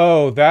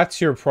 Oh, that's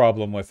your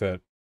problem with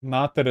it.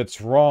 Not that it's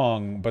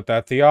wrong, but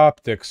that the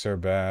optics are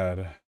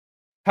bad.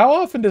 How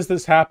often does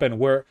this happen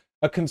where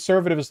a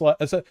conservative is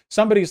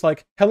somebody's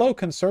like, "Hello,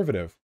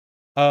 conservative.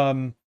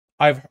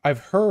 I've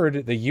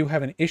heard that you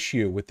have an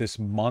issue with this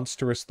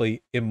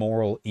monstrously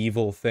immoral,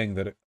 evil thing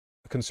that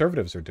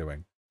conservatives are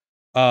doing."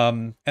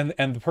 And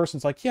the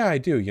person's like, "Yeah, I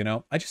do.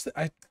 I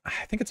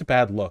think it's a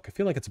bad look. I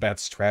feel like it's a bad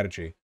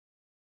strategy."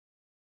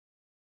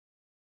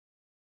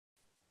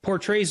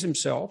 Portrays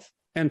himself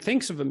and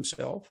thinks of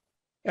himself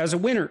as a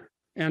winner.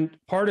 And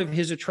part of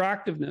his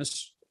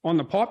attractiveness on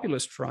the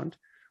populist front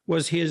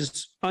was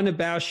his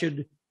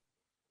unabashed,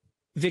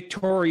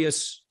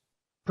 victorious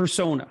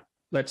persona,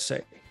 let's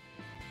say.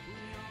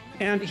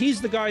 And he's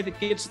the guy that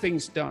gets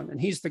things done, and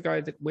he's the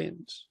guy that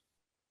wins.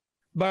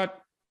 But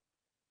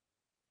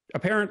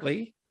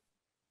apparently,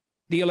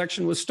 the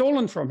election was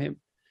stolen from him.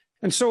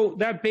 And so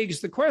that begs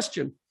the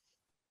question,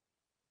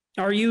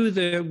 are you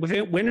the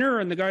winner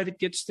and the guy that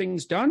gets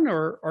things done,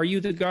 or are you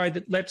the guy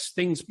that lets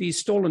things be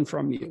stolen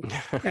from you?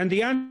 And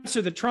the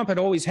answer that Trump had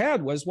always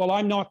had was, well,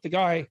 I'm not the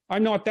guy.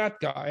 I'm not that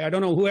guy. I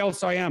don't know who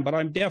else I am, but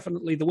I'm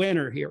definitely the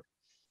winner here.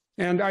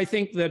 And I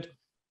think that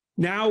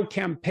now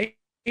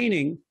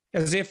campaigning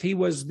as if he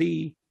was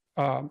the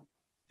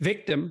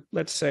victim,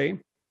 let's say,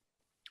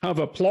 of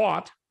a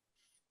plot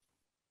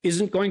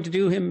isn't going to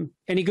do him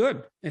any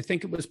good. I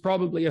think it was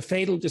probably a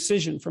fatal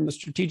decision from a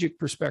strategic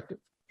perspective,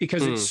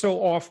 because it's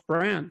so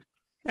off-brand.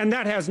 And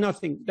that has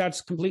nothing,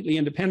 that's completely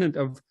independent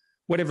of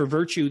whatever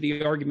virtue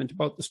the argument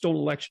about the stolen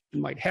election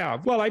might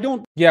have. Well, I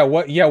don't...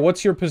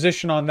 What's your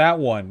position on that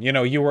one?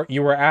 You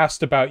were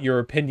asked about your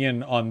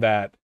opinion on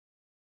that,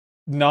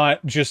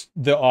 not just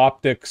the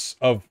optics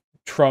of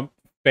Trump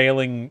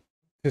failing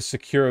to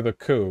secure the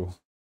coup. I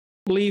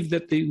believe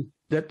that the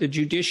that the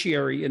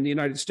judiciary in the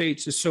United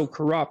States is so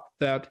corrupt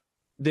that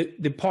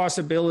the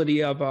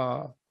possibility of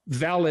a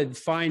valid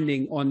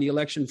finding on the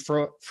election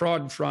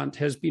fraud front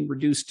has been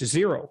reduced to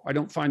zero. I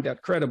don't find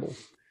that credible.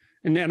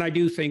 And then I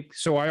do think,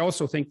 so I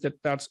also think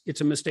that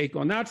it's a mistake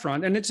on that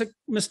front. And it's a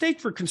mistake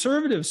for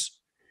conservatives.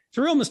 It's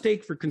a real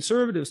mistake for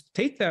conservatives to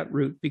take that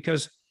route,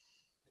 because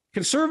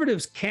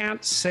conservatives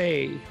can't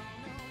say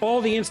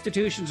all the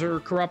institutions are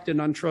corrupt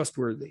and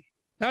untrustworthy.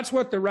 That's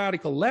what the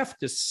radical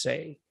leftists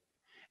say.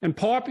 And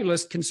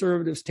populist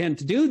conservatives tend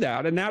to do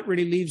that. And that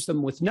really leaves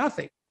them with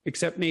nothing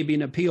except maybe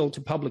an appeal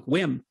to public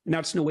whim. And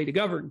that's no way to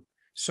govern.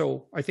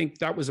 So I think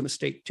that was a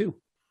mistake too.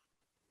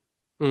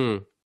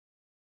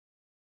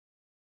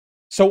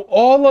 So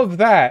all of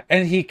that,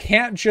 and he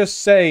can't just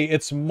say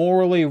it's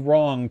morally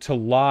wrong to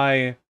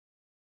lie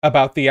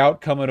about the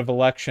outcome of an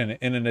election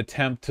in an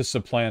attempt to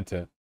supplant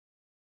it.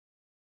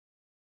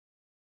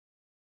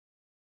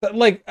 But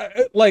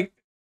like,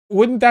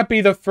 wouldn't that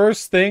be the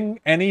first thing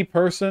any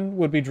person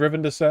would be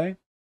driven to say?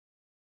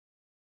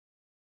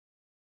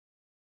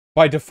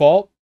 By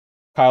default?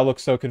 Kyle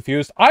looks so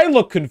confused. I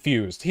look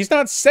confused. He's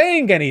not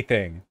saying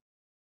anything.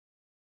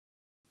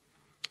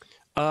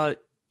 You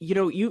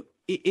know,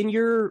 in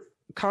your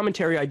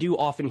commentary, I do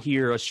often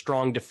hear a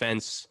strong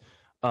defense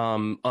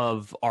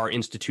of our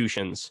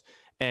institutions.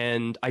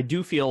 And I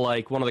do feel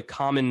like one of the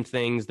common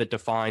things that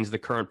defines the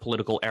current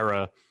political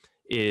era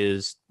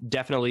is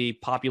definitely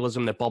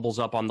populism that bubbles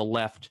up on the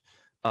left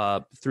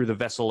through the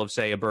vessel of,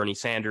 say, a Bernie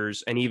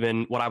Sanders, and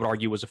even what I would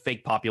argue was a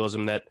fake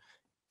populism that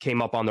came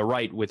up on the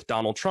right with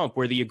Donald Trump,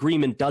 where the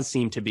agreement does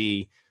seem to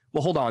be,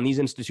 well, hold on, these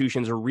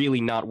institutions are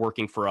really not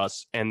working for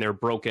us, and they're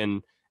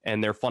broken,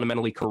 and they're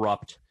fundamentally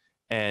corrupt.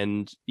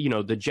 And, you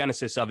know, the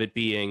genesis of it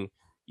being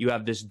you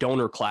have this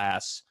donor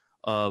class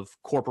of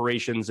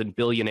corporations and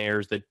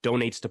billionaires that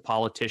donates to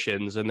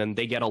politicians, and then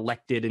they get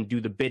elected and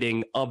do the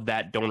bidding of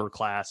that donor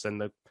class and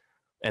the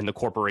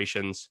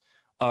corporations.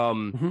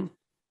 Do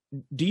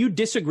you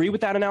disagree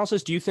with that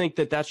analysis? Do you think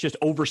that that's just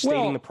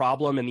overstating the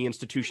problem and the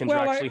institutions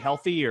are actually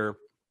healthy? Or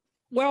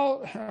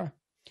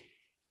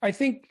I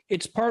think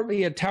it's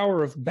partly a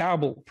Tower of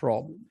Babel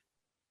problem.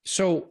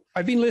 So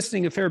I've been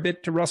listening a fair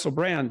bit to Russell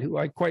Brand, who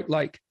I quite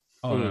like.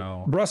 Oh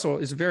no, Russell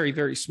is very,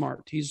 very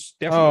smart. He's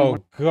definitely.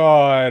 Oh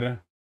God.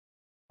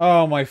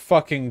 Oh my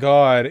fucking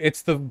God.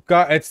 It's the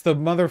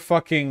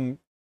motherfucking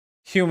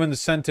human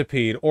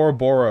centipede,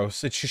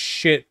 Ouroboros. It's just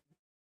shit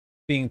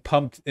being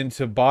pumped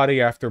into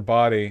body after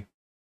body.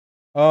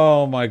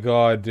 Oh my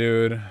God,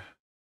 dude.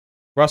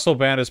 Russell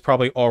Brand has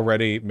probably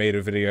already made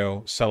a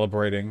video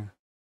celebrating.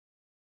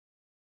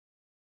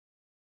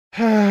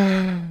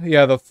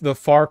 Yeah, the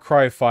Far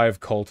Cry 5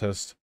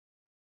 cultist.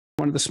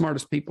 One of the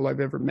smartest people I've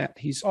ever met.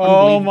 He's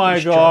oh my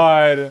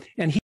God.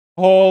 And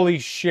holy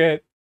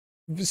shit.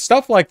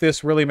 Stuff like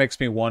this really makes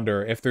me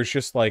wonder if there's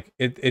just like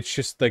it's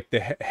just like the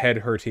head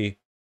hurty.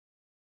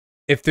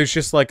 If there's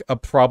just like a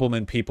problem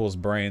in people's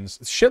brains.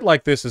 Shit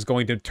like this is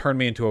going to turn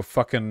me into a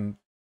fucking,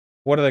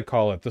 what do they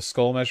call it? The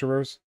skull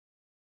measurers?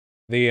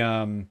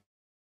 The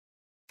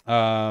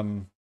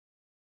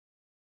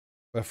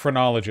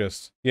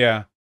phrenologist. Yeah.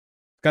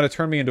 It's gonna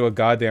turn me into a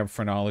goddamn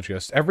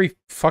phrenologist. Every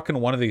fucking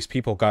one of these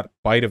people got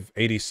bite of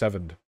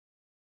 87'd.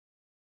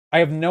 I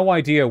have no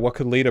idea what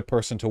could lead a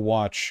person to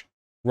watch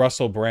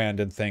Russell Brand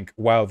and think,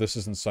 wow, this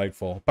is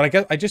insightful. But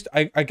I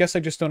guess I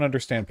just don't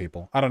understand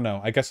people. I don't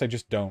know. I guess I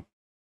just don't.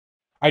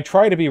 I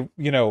try to be,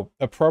 you know,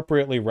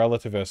 appropriately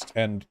relativist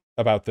and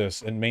about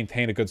this and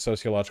maintain a good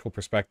sociological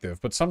perspective.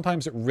 But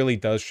sometimes it really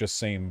does just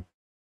seem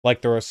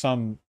like there are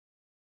some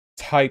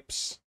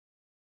types.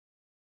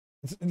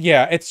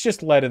 Yeah, it's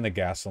just lead in the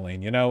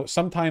gasoline, you know?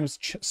 Sometimes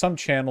some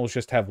channels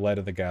just have lead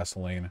in the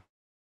gasoline.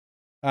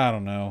 I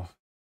don't know.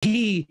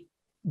 He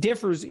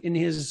differs in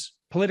his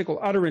political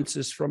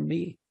utterances from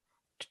me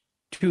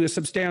to a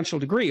substantial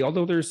degree,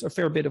 although there's a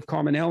fair bit of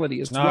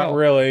commonality as well. Not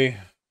really.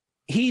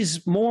 He's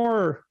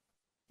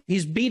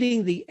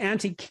beating the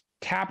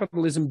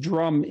anti-capitalism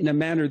drum in a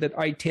manner that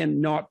I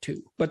tend not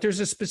to. But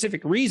there's a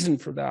specific reason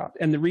for that.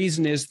 And the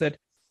reason is that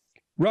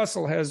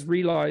Russell has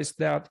realized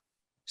that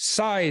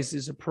size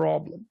is a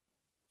problem.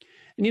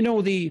 And you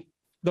know, the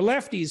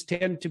lefties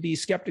tend to be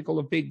skeptical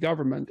of big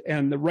government,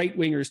 and the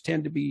right-wingers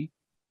tend to be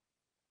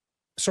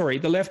the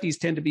lefties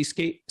tend to be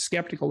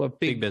skeptical of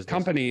big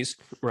companies,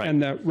 right,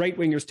 and the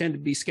right-wingers tend to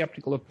be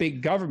skeptical of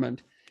big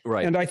government.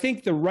 Right. And I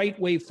think the right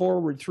way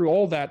forward through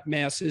all that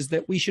mess is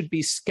that we should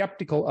be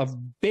skeptical of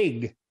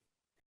big.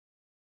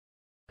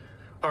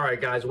 All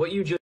right, guys, what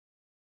you just...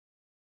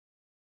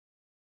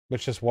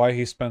 Which is why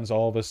he spends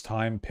all this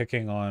time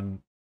picking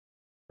on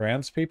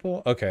trans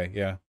people? Okay,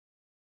 yeah.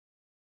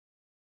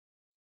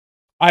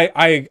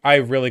 I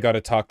really got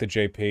to talk to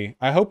JP.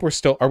 I hope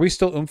are we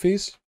still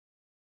oomfies?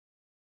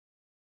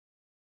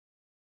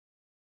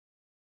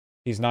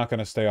 He's not going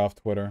to stay off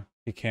Twitter.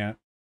 He can't.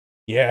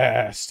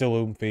 Yeah, still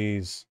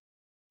oomfies.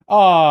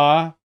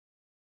 Ah,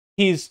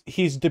 he's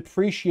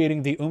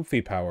depreciating the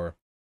oomphy power.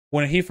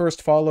 When he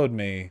first followed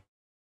me,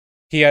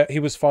 he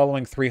was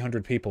following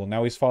 300 people.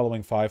 Now he's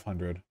following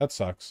 500. That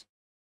sucks.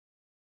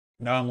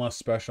 Now I'm less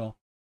special.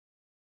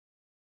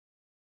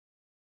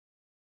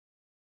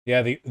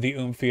 Yeah, the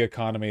Oomphy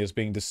economy is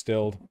being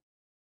distilled.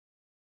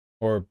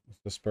 Or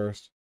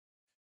dispersed.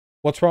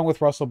 What's wrong with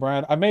Russell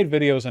Brand? I made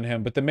videos on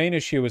him, but the main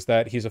issue is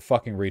that he's a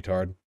fucking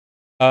retard.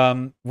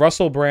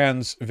 Russell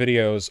Brand's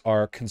videos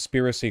are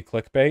conspiracy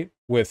clickbait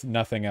with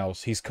nothing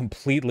else. He's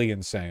completely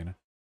insane.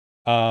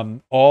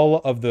 All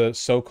of the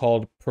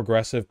so-called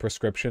progressive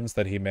prescriptions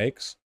that he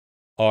makes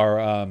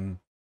are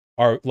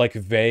like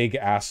vague,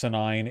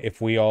 asinine,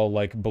 if we all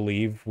like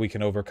believe we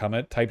can overcome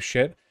it type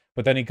shit.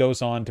 But then he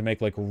goes on to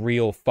make like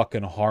real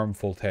fucking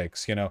harmful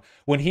takes, you know?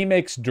 When he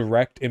makes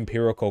direct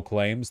empirical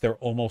claims, they're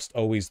almost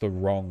always the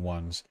wrong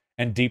ones,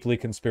 and deeply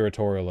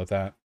conspiratorial at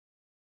that.